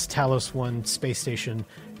running this Talos 1 space station.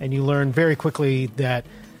 And you learn very quickly that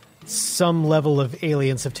some level of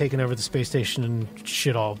aliens have taken over the space station and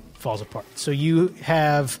shit all falls apart. So you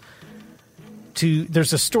have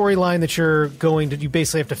there's a storyline that you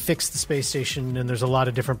basically have to fix the space station, and there's a lot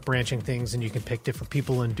of different branching things, and you can pick different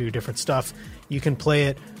people and do different stuff. You can play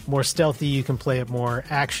it more stealthy, you can play it more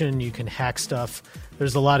action, you can hack stuff.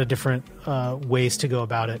 There's a lot of different ways to go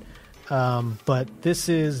about it. But this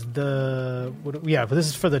is for the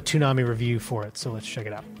Toonami review for it, so let's check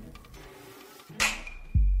it out.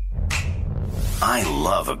 I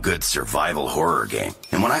love a good survival horror game.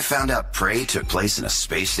 And when I found out Prey took place in a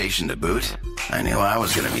space station to boot, I knew I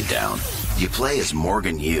was going to be down. You play as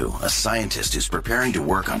Morgan Yu, a scientist who's preparing to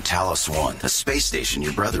work on Talos 1, a space station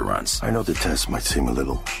your brother runs. I know the test might seem a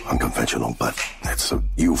little unconventional, but it's a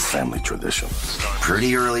Yu family tradition.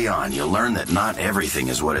 Pretty early on, you'll learn that not everything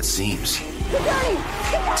is what it seems.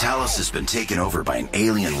 Talos has been taken over by an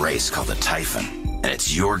alien race called the Typhon. And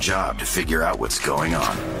it's your job to figure out what's going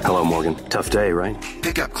on. Hello, Morgan. Tough day, right?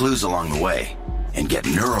 Pick up clues along the way and get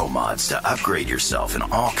neuromods to upgrade yourself in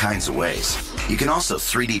all kinds of ways. You can also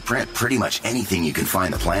 3D print pretty much anything you can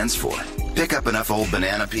find the plans for. Pick up enough old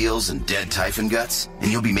banana peels and dead Typhon guts,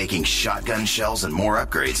 and you'll be making shotgun shells and more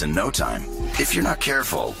upgrades in no time. If you're not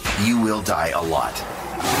careful, you will die a lot.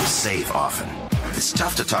 Save often. It's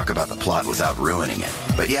tough to talk about the plot without ruining it,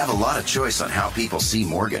 but you have a lot of choice on how people see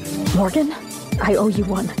Morgan. Morgan? I owe you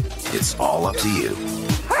one. It's all up to you.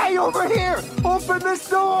 Hey, over here! Open this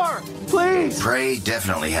door! Please! Prey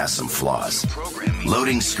definitely has some flaws.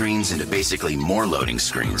 Loading screens into basically more loading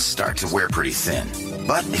screens start to wear pretty thin.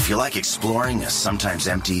 But if you like exploring a sometimes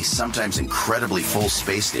empty, sometimes incredibly full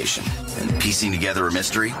space station and piecing together a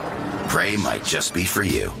mystery, Prey might just be for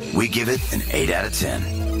you. We give it an 8 out of 10.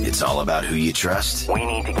 It's all about who you trust. We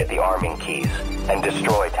need to get the arming keys and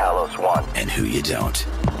destroy Talos 1. And who you don't.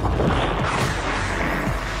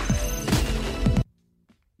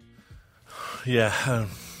 Yeah,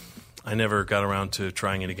 I never got around to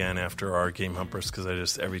trying it again after our Game Humpers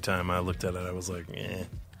because every time I looked at it, I was like,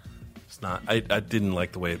 it's not. I didn't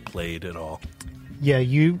like the way it played at all. Yeah,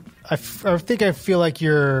 I feel like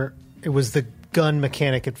it was the gun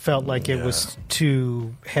mechanic. It felt like it was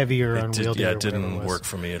too heavy or unwieldy. It didn't work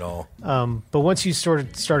for me at all. But once you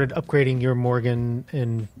started upgrading your Morgan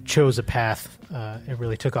and chose a path, it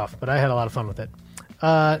really took off. But I had a lot of fun with it.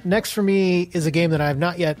 Next for me is a game that I have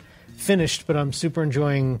not yet finished, but I'm super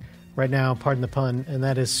enjoying right now, pardon the pun, and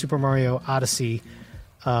that is Super Mario Odyssey.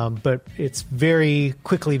 But it's very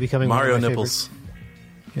quickly becoming Mario one of my nipples. Favorites.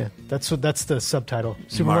 Yeah, that's the subtitle.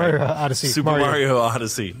 Super Mario Odyssey. Super Mario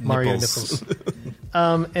Odyssey. Mario nipples.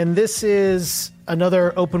 And this is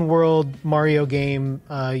another open world Mario game.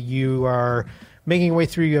 You are making your way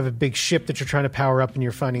through. You have a big ship that you're trying to power up, and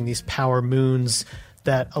you're finding these power moons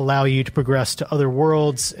that allow you to progress to other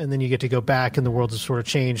worlds, and then you get to go back, and the world has sort of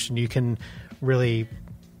changed, and you can really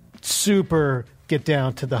super get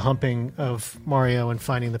down to the humping of Mario and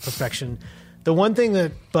finding the perfection. The one thing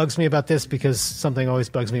that bugs me about this, because something always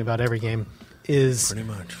bugs me about every game, is pretty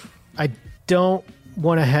much I don't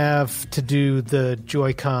want to have to do the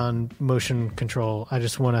Joy-Con motion control. I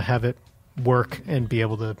just want to have it work and be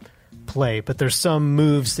able to play. But there's some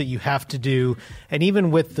moves that you have to do, and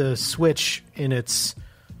even with the Switch in its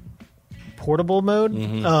portable mode,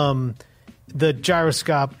 the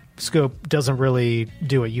gyroscope doesn't really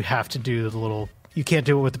do it. You have to do the little. You can't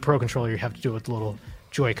do it with the Pro Controller. You have to do it with the little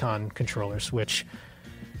Joy-Con controllers. Which,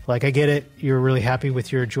 like, I get it. You're really happy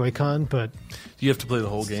with your Joy-Con, but do you have to play the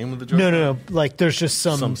whole game with the Joy-Con? No. Like, there's just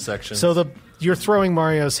some sections. So you're throwing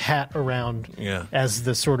Mario's hat around as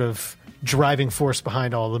the sort of driving force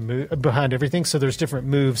behind all the behind everything. So there's different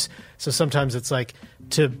moves. So sometimes it's like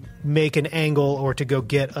to make an angle or to go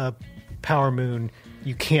get a power moon,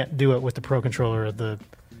 you can't do it with the Pro Controller or the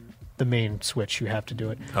main Switch. You have to do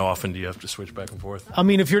it. How often do you have to switch back and forth? I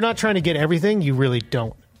mean, if you're not trying to get everything, you really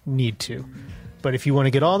don't need to. But if you want to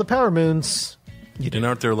get all the power moons, you do. And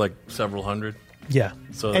aren't there like several hundred? Yeah.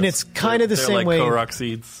 So and it's kind of the same like way. Korok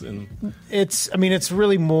seeds, and it's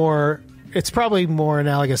really more. It's probably more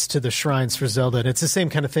analogous to the shrines for Zelda. And it's the same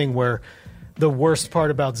kind of thing where the worst part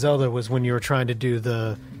about Zelda was when you were trying to do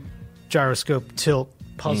the gyroscope tilt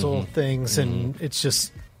puzzle things, and it's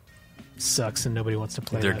just sucks, and nobody wants to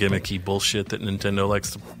play their that. Gimmicky bullshit that Nintendo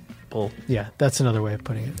likes to pull. Yeah, that's another way of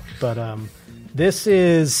putting it. But this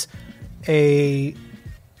is something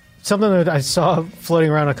that I saw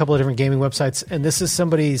floating around on a couple of different gaming websites, and this is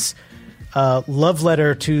somebody's love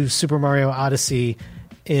letter to Super Mario Odyssey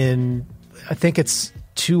in, I think it's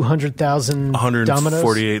 200,000 dominoes.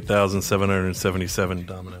 148,777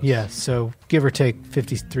 dominoes. Yeah, so give or take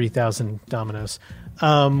 53,000 dominoes. We're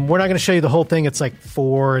not going to show you the whole thing. It's like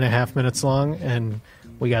 4.5 minutes long, and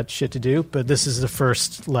we got shit to do. But this is the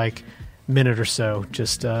first minute or so,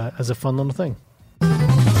 just as a fun little thing.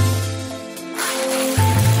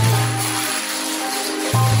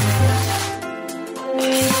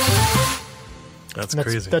 That's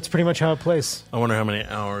crazy. That's pretty much how it plays. I wonder how many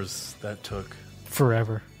hours that took.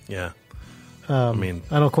 Forever. Yeah. I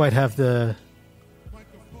don't quite have the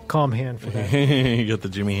calm hand for that. You got the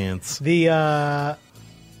Jimmy hands.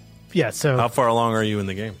 So how far along are you in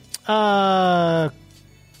the game?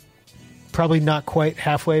 Probably not quite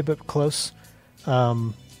halfway, but close.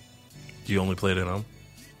 Do you only play it at home?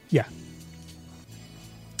 Yeah.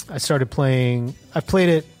 I played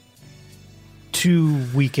it 2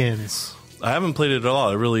 weekends. I haven't played it at all.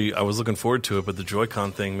 I was looking forward to it, but the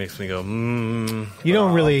Joy-Con thing makes me go, You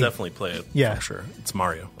don't really... I'll definitely play it. Yeah. For sure. It's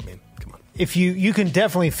Mario. I mean, come on. If you can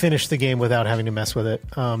definitely finish the game without having to mess with it.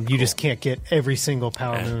 You just can't get every single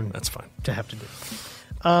power moon. That's fine. To have to do.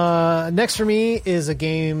 Next for me is a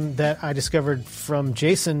game that I discovered from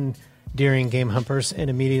Jason during Game Humpers and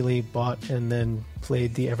immediately bought and then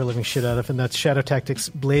played the ever-living shit out of, and that's Shadow Tactics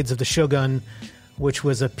Blades of the Shogun, which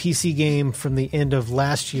was a PC game from the end of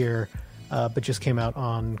last year, but just came out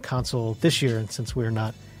on console this year. And since we're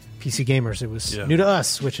not PC gamers, it was new to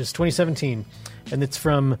us, which is 2017. And it's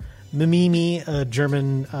from Mimimi, a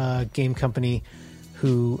German game company,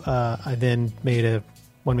 who I then made a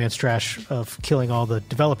one-man's trash of killing all the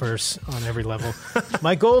developers on every level.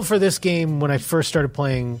 My goal for this game when I first started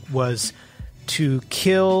playing was to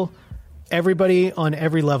kill everybody on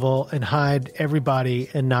every level and hide everybody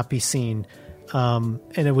and not be seen. And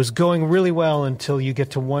it was going really well until you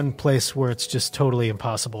get to one place where it's just totally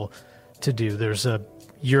impossible to do. There's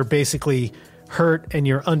you're basically hurt and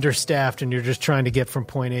you're understaffed and you're just trying to get from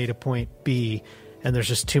point A to point B, and there's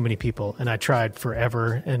just too many people. And I tried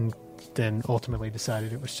forever and then ultimately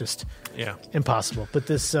decided it was just impossible. But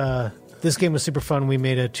this game was super fun. We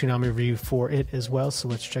made a Toonami review for it as well, so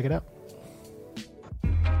let's check it out.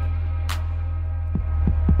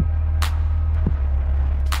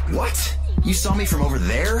 What? You saw me from over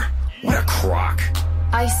there? What a crock.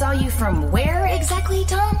 I saw you from where exactly,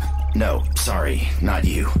 Tom? No, sorry, not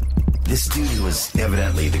you. This dude was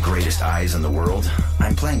evidently the greatest eyes in the world.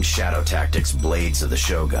 I'm playing Shadow Tactics Blades of the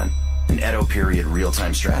Shogun, an Edo period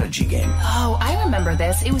real-time strategy game. Oh, I remember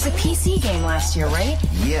this. It was a PC game last year, right?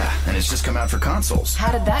 Yeah, and it's just come out for consoles.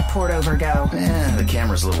 How did that port over go? The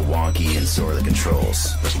camera's a little wonky and so are the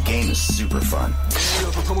controls, but the game is super fun.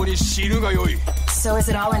 So is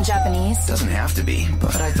it all in Japanese? Doesn't have to be,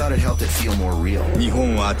 but I thought it helped it feel more real.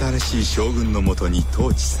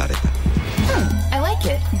 I like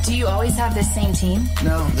it. Do you always have this same team?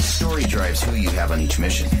 No, the story drives who you have on each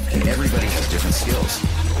mission, and everybody has different skills.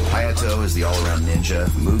 Hayato is the all-around ninja,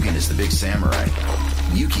 Mugen is the big samurai,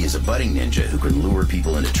 Yuki is a budding ninja who can lure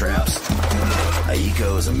people into traps,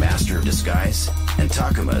 Aiko is a master of disguise, and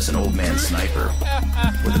Takuma is an old man sniper.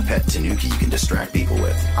 With a pet Tanuki you can distract people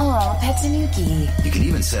with. Oh, pet Tanuki. You can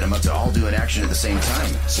even set them up to all do an action at the same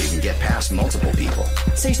time, so you can get past multiple people.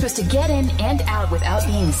 So you're supposed to get in and out without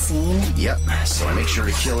being seen? Yep, so I make sure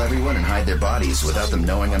to kill everyone and hide their bodies without them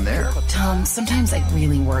knowing I'm there. Tom, sometimes I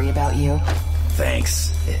really worry about you.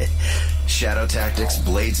 Thanks. Shadow Tactics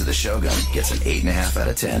Blades of the Shogun gets an 8.5 out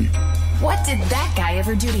of 10. What did that guy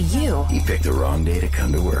ever do to you? He picked the wrong day to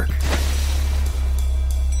come to work.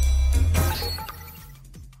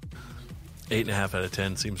 8.5 out of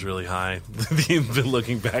 10 seems really high.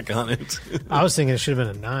 Looking back on it, I was thinking it should have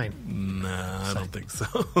been a 9. Nah, I don't think so.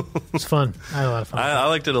 It's fun. I had a lot of fun. I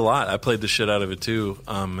liked it a lot. I played the shit out of it too.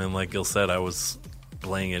 And like Gil said, I was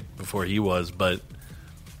playing it before he was, but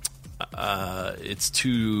it's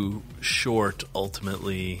too short,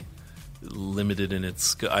 ultimately limited in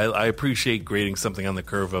its... I appreciate grading something on the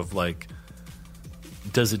curve of, like,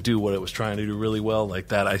 does it do what it was trying to do really well? Like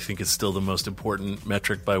that, I think, is still the most important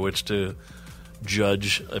metric by which to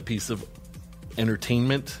judge a piece of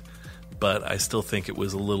entertainment. But I still think it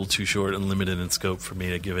was a little too short and limited in scope for me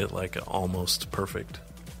to give it, like, almost perfect.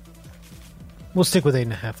 We'll stick with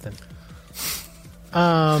 8.5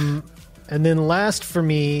 then. And then last for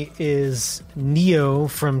me is Neo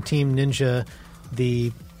from Team Ninja,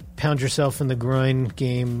 the pound yourself in the groin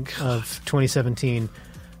game of 2017.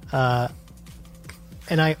 And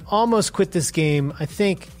I almost quit this game, I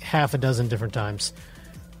think, half a dozen different times.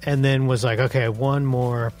 And then was like, okay, one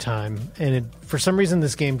more time. And for some reason,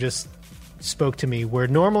 this game just spoke to me, where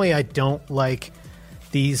normally I don't like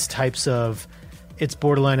these types of, it's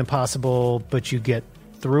borderline impossible, but you get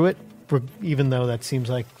through it. Even though that seems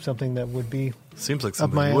like something that would be seems like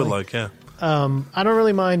something you would like, yeah. I don't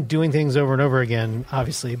really mind doing things over and over again,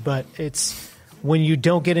 obviously, but it's when you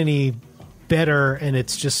don't get any better and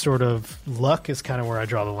it's just sort of luck is kind of where I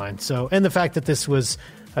draw the line. So, and the fact that this was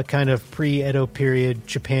a kind of pre-Edo period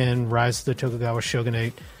Japan rise of the Tokugawa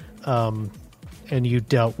shogunate, and you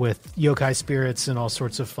dealt with yokai spirits and all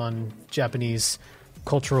sorts of fun Japanese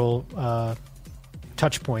cultural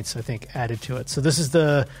touch points, I think, added to it. So this is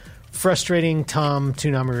the frustrating Tom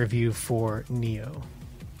Toonami review for Neo.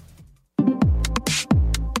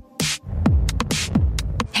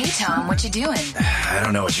 Hey, Tom, what you doing? I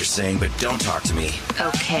don't know what you're saying, but don't talk to me.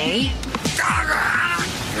 Okay.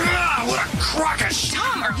 What a crockish!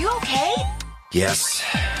 Tom, are you okay? Yes,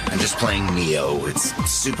 I'm just playing Neo. It's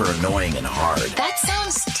super annoying and hard. That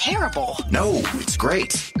sounds terrible. No, it's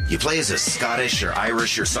great. You play as a Scottish or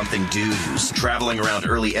Irish or something dude who's traveling around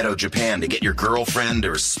early Edo Japan to get your girlfriend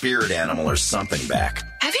or spirit animal or something back.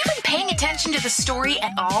 Have you been paying attention to the story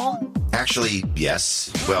at all? Actually,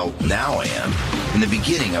 yes. Well, now I am. In the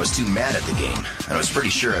beginning, I was too mad at the game, and I was pretty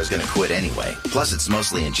sure I was going to quit anyway. Plus, it's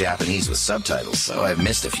mostly in Japanese with subtitles, so I've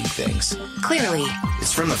missed a few things. Clearly.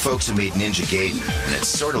 It's from the folks who made Ninja Gaiden, and it's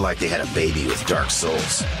sort of like they had a baby with Dark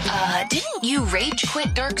Souls. Didn't you rage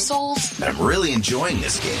quit Dark Souls? But I'm really enjoying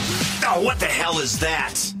this game. Oh, what the hell is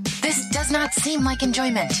that? This does not seem like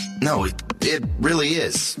enjoyment. No, it really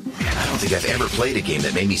is. I don't think I've ever played a game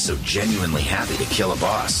that made me so genuinely happy to kill a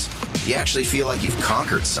boss. You actually feel like you've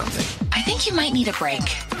conquered something. I think you might need a break.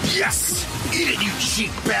 Yes! Eat it, you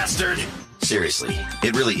cheap bastard! Seriously,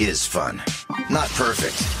 it really is fun. Not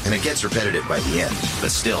perfect, and it gets repetitive by the end, but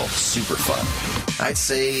still super fun. I'd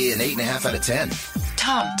say an 8.5 out of 10.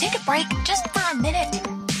 Tom, take a break just for a minute.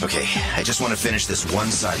 Okay, I just want to finish this one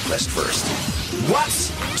side quest first. What?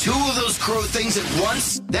 2 of those crow things at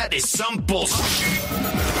once? That is some bullshit.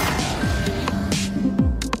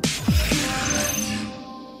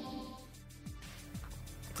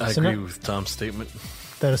 I agree with Tom's statement.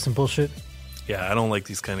 That is some bullshit. Yeah, I don't like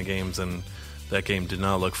these kind of games, and that game did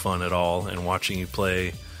not look fun at all. And watching you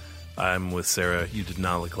play, I'm with Sarah. You did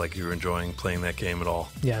not look like you were enjoying playing that game at all.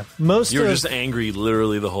 Yeah, you were just angry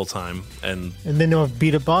literally the whole time, and then no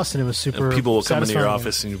beat up boss, and it was super. And people will come into your satisfying.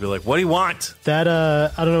 office, and you'll be like, "What do you want?" That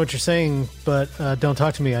I don't know what you're saying, but don't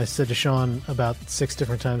talk to me. I said to Sean about 6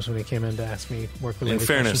 different times when he came in to ask me work-related In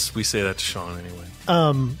fairness, questions. we say that to Sean anyway.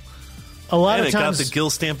 A lot and of it times, got the Gil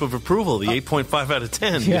stamp of approval, the 8.5 out of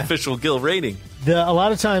 10, the official Gil rating. A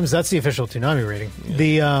lot of times, that's the official Toonami rating.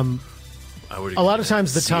 Yeah. A lot of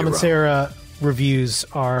times, the Tom and Sarah reviews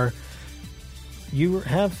are. You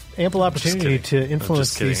have ample opportunity to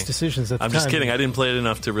influence these decisions at the time. I'm just kidding. I didn't play it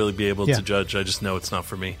enough to really be able to judge. I just know it's not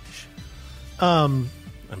for me. I'm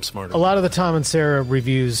smarter. A lot of the Tom and Sarah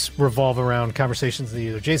reviews revolve around conversations that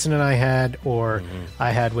either Jason and I had, or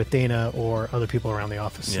I had with Dana, or other people around the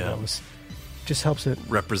office. Yeah. So that just helps it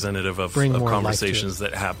representative of bring more conversations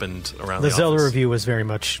that happened around the Zelda office. Review was very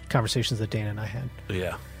much conversations that Dana and I had.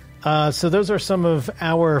 Yeah. So those are some of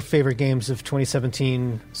our favorite games of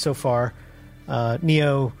 2017 so far.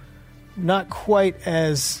 Neo, not quite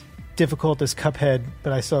as difficult as Cuphead,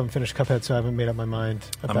 but I still haven't finished Cuphead, so I haven't made up my mind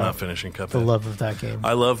about I'm not finishing Cuphead. the love of that game.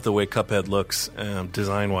 I love the way Cuphead looks.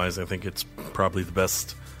 Design-wise, I think it's probably the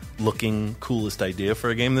best looking, coolest idea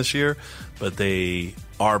for a game this year, but they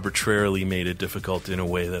arbitrarily made it difficult in a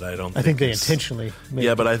way that I think they intentionally made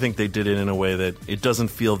it. But I think they did it in a way that it doesn't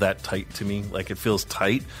feel that tight to me. Like, it feels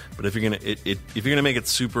tight, but if you're gonna make it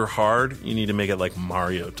super hard, you need to make it like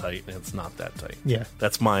Mario tight, and it's not that tight. Yeah.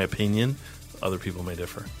 That's my opinion. Other people may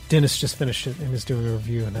differ. Dennis just finished it and is doing a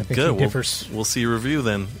review, and I think Good. he differs. We'll see a review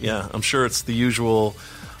then. Yeah, I'm sure it's the usual,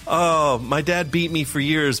 oh, my dad beat me for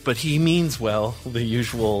years, but he means well. The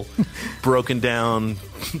usual broken down,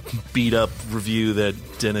 beat up review that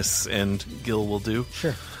Dennis and Gil will do.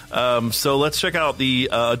 Sure. So let's check out the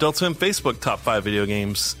Adult Swim Facebook top 5 video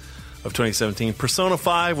games of 2017. Persona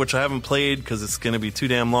 5, which I haven't played because it's going to be too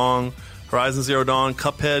damn long. Horizon Zero Dawn,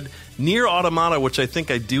 Cuphead, Nier Automata, which I think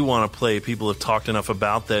I do want to play. People have talked enough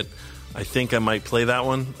about that I think I might play that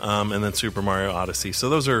one, and then Super Mario Odyssey. So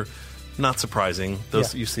those are not surprising.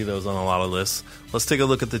 You see those on a lot of lists. Let's take a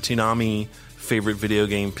look at the Toonami favorite video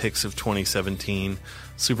game picks of 2017.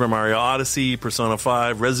 Super Mario Odyssey, Persona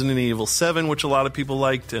 5, Resident Evil 7, which a lot of people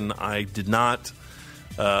liked, and I did not.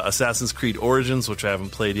 Assassin's Creed Origins, which I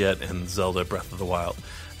haven't played yet, and Zelda Breath of the Wild.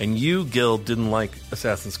 And you, Gil, didn't like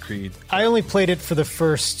Assassin's Creed. I only played it for the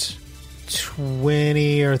first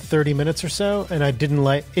 20 or 30 minutes or so, and I didn't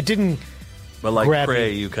like it. But like grab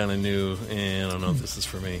Prey, me. you kind of knew, I don't know if this is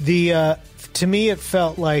for me. To me, it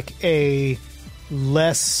felt like a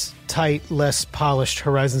less tight, less polished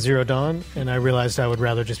Horizon Zero Dawn, and I realized I would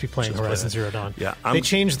rather just be playing Horizon Zero Dawn. Yeah, they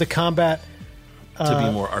changed the combat to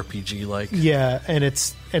be more RPG-like. Yeah,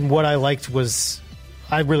 and what I liked was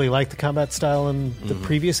I really liked the combat style in the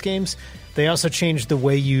previous games. They also changed the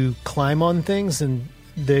way you climb on things, and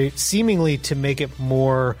they seemingly to make it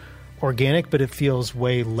more organic, but it feels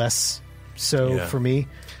way less so for me,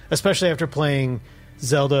 especially after playing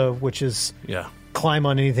Zelda, which is climb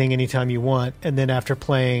on anything anytime you want, and then after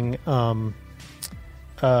playing Shadows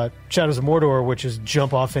of Mordor, which is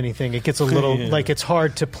jump off anything. It gets a little like it's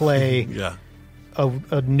hard to play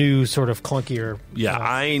a new sort of clunkier.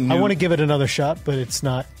 I want to give it another shot, but it's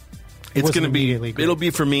not. It's going to be. It'll be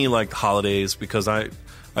for me like holidays, because I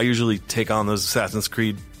usually take on those Assassin's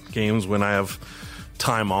Creed games when I have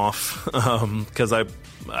time off, because I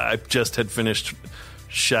just had finished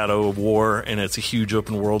Shadow of War, and it's a huge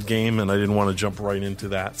open world game, and I didn't want to jump right into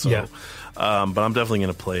that. So, but I'm definitely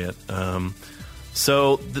going to play it.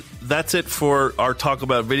 So that's it for our talk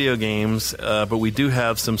about video games, but we do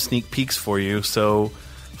have some sneak peeks for you. So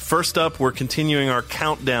first up, we're continuing our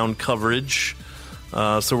countdown coverage.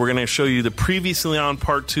 So we're going to show you the previously on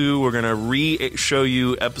part 2. We're going to re-show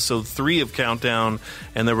you episode 3 of Countdown,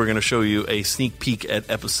 and then we're going to show you a sneak peek at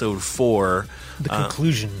episode 4. The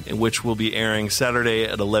conclusion. Which will be airing Saturday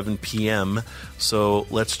at 11 p.m. So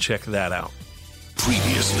let's check that out.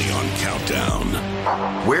 Previously on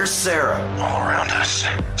Countdown. Where's Sarah? All around us.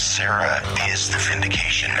 Sarah is the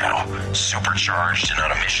Vindication now. Supercharged and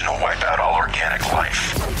on a mission to wipe out all organic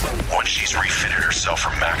life. Once she's refitted herself for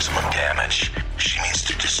maximum damage, she means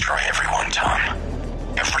to destroy everyone, Tom.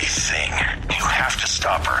 Everything. You have to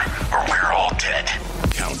stop her, or we're all dead.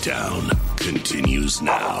 Countdown continues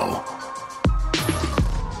now.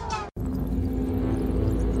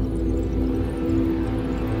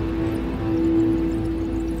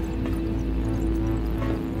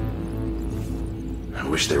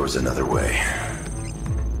 wish there was another way.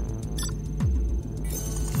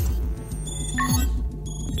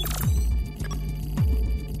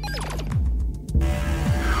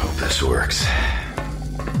 Hope this works.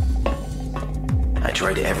 I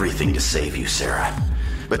tried everything to save you, Sarah.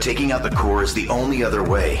 But taking out the core is the only other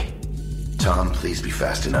way. Tom, please be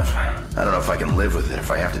fast enough. I don't know if I can live with it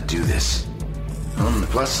if I have to do this. On the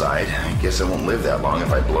plus side, I guess I won't live that long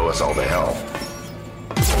if I blow us all to hell.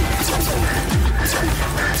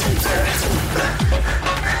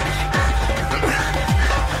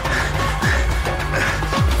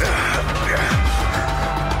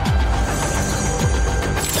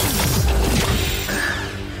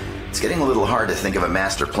 It's getting a little hard to think of a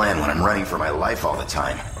master plan when I'm running for my life all the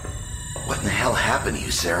time. What in the hell happened to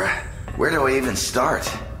you, Sarah? Where do I even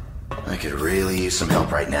start? I could really use some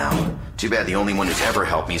help right now. Too bad the only one who's ever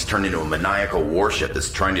helped me is turned into a maniacal warship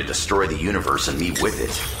that's trying to destroy the universe and me with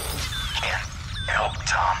it. Can't help,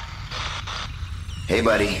 Tom. Hey,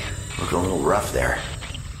 buddy. Looking a little rough there.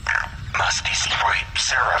 Must destroy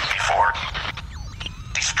Sarah before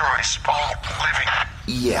destroys all living.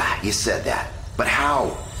 Yeah, you said that. But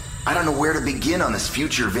how? I don't know where to begin on this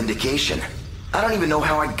future vindication. I don't even know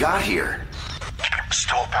how I got here.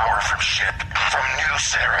 Stole power from ship, from new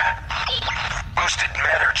Sarah. Boosted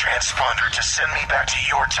matter transponder to send me back to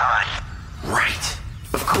your time. Right.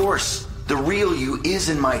 Of course. The real you is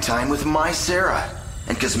in my time with my Sarah.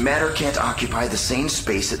 And because matter can't occupy the same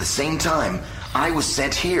space at the same time, I was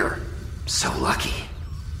sent here. So lucky.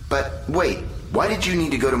 But wait, why did you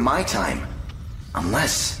need to go to my time?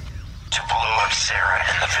 Unless... To blow up Sarah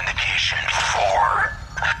and the Vindication before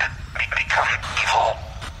become evil.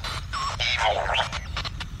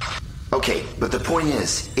 Okay, but the point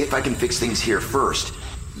is, if I can fix things here first,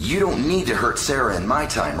 you don't need to hurt Sarah in my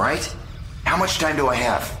time, right? How much time do I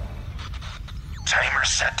have? Timer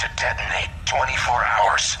set to detonate 24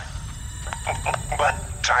 hours. But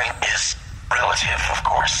time is relative, of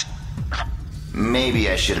course. Maybe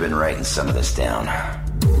I should have been writing some of this down.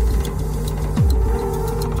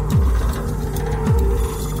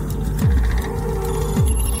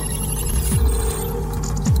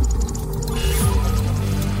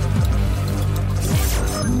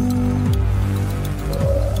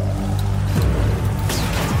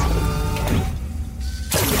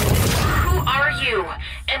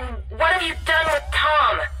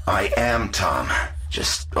 I am Tom,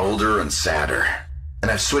 just older and sadder.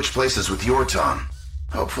 And I've switched places with your Tom,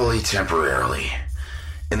 hopefully temporarily.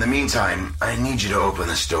 In the meantime, I need you to open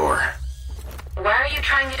this door. Why are you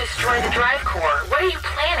trying to destroy the drive core? What are you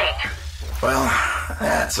planning? Well,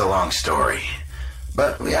 that's a long story.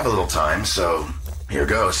 But we have a little time, so here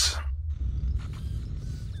goes.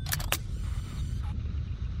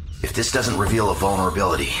 If this doesn't reveal a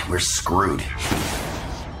vulnerability, we're screwed.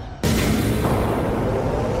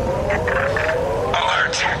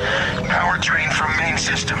 Power drain from main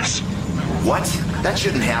systems. What? That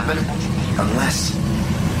shouldn't happen. Unless...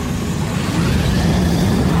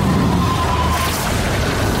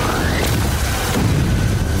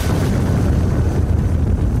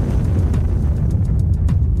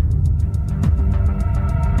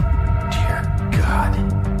 Dear God.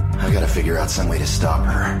 I gotta figure out some way to stop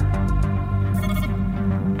her.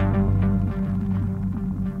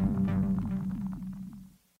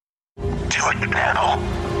 Do it now.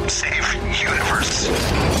 Save universe.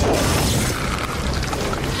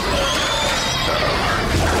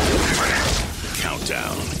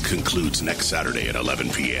 Countdown concludes next Saturday at 11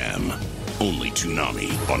 p.m. Only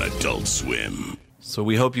Toonami on Adult Swim. So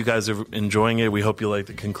we hope you guys are enjoying it. We hope you like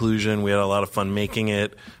the conclusion. We had a lot of fun making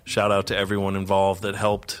it. Shout out to everyone involved that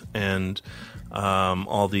helped, and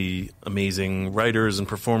all the amazing writers and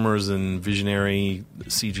performers and visionary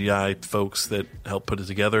CGI folks that helped put it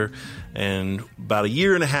together. And about a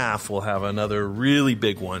year and a half, we'll have another really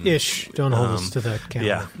big one. Ish. Don't hold us to that count.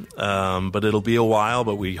 Yeah. But it'll be a while,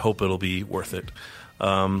 but we hope it'll be worth it.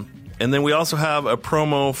 And then we also have a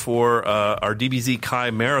promo for our DBZ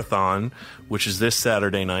Kai Marathon, which is this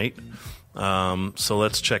Saturday night. So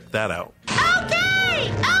let's check that out.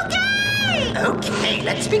 Okay,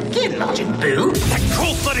 let's begin, Margin Boo. That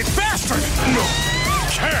cold-blooded bastard! No,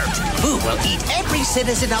 can't! Boo will eat every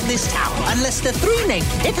citizen of this town unless the three named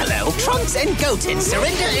Piccolo, Trunks, and Goten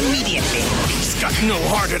surrender immediately. He's got no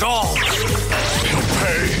heart at all. He'll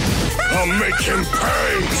pay. I'll make him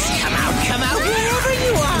pay. Come out, wherever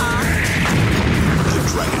you are. The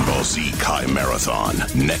Dragon Ball Z Kai Marathon,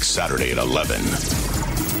 next Saturday at 11.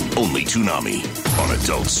 Only Toonami on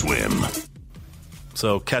Adult Swim.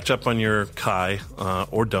 So catch up on your Kai,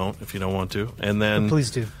 or don't if you don't want to. And then please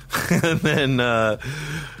do. And then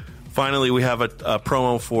Finally, we have a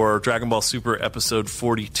promo for Dragon Ball Super Episode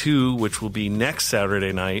 42, which will be next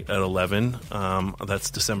Saturday night at 11. That's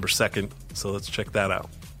December 2nd, so let's check that out.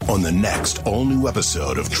 On the next all-new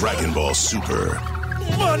episode of Dragon Ball Super.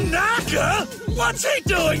 Monaka? What's he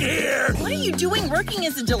doing here? What are you doing working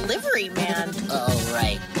as a delivery man? Oh,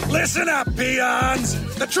 right. Listen up,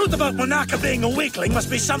 peons. The truth about Monaka being a weakling must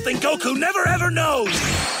be something Goku never ever knows.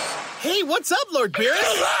 Hey, what's up, Lord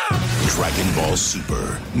Beerus? Dragon Ball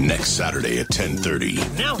Super, next Saturday at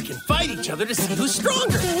 10:30. Now we can fight each other to see who's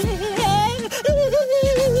stronger.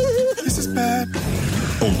 This is bad.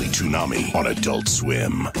 Only Toonami on Adult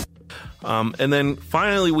Swim. And then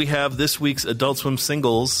finally, we have this week's Adult Swim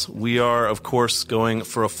singles. We are, of course, going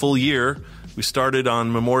for a full year. We started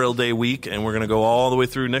on Memorial Day week, and we're going to go all the way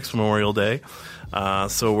through next Memorial Day.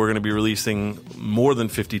 So we're going to be releasing more than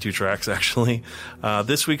 52 tracks, actually.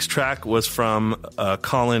 This week's track was from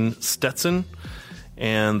Colin Stetson,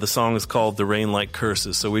 and the song is called The Rain Like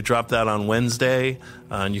Curses. So we dropped that on Wednesday,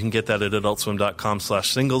 and you can get that at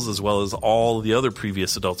adultswim.com/singles, as well as all the other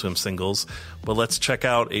previous Adult Swim singles. But let's check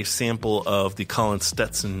out a sample of the Colin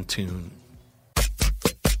Stetson tune.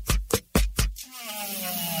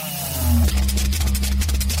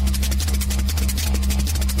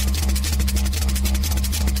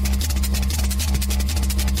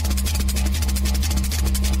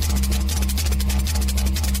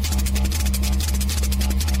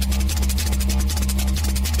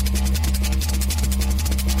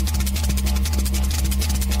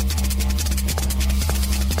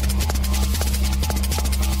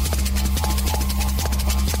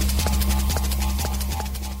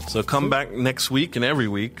 So come back next week and every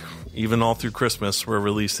week, even all through Christmas, we're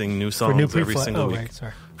releasing new songs every single week. Right,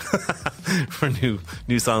 sorry. For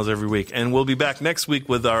new songs every week. And we'll be back next week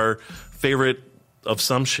with our favorite of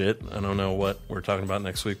some shit. I don't know what we're talking about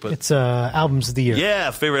next week, but it's albums of the year.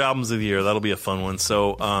 Yeah, favorite albums of the year. That'll be a fun one.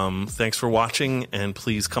 So thanks for watching, and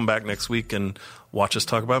please come back next week and watch us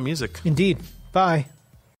talk about music. Indeed. Bye.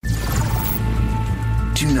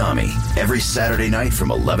 Toonami, every Saturday night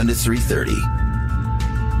from 11 to 3:30.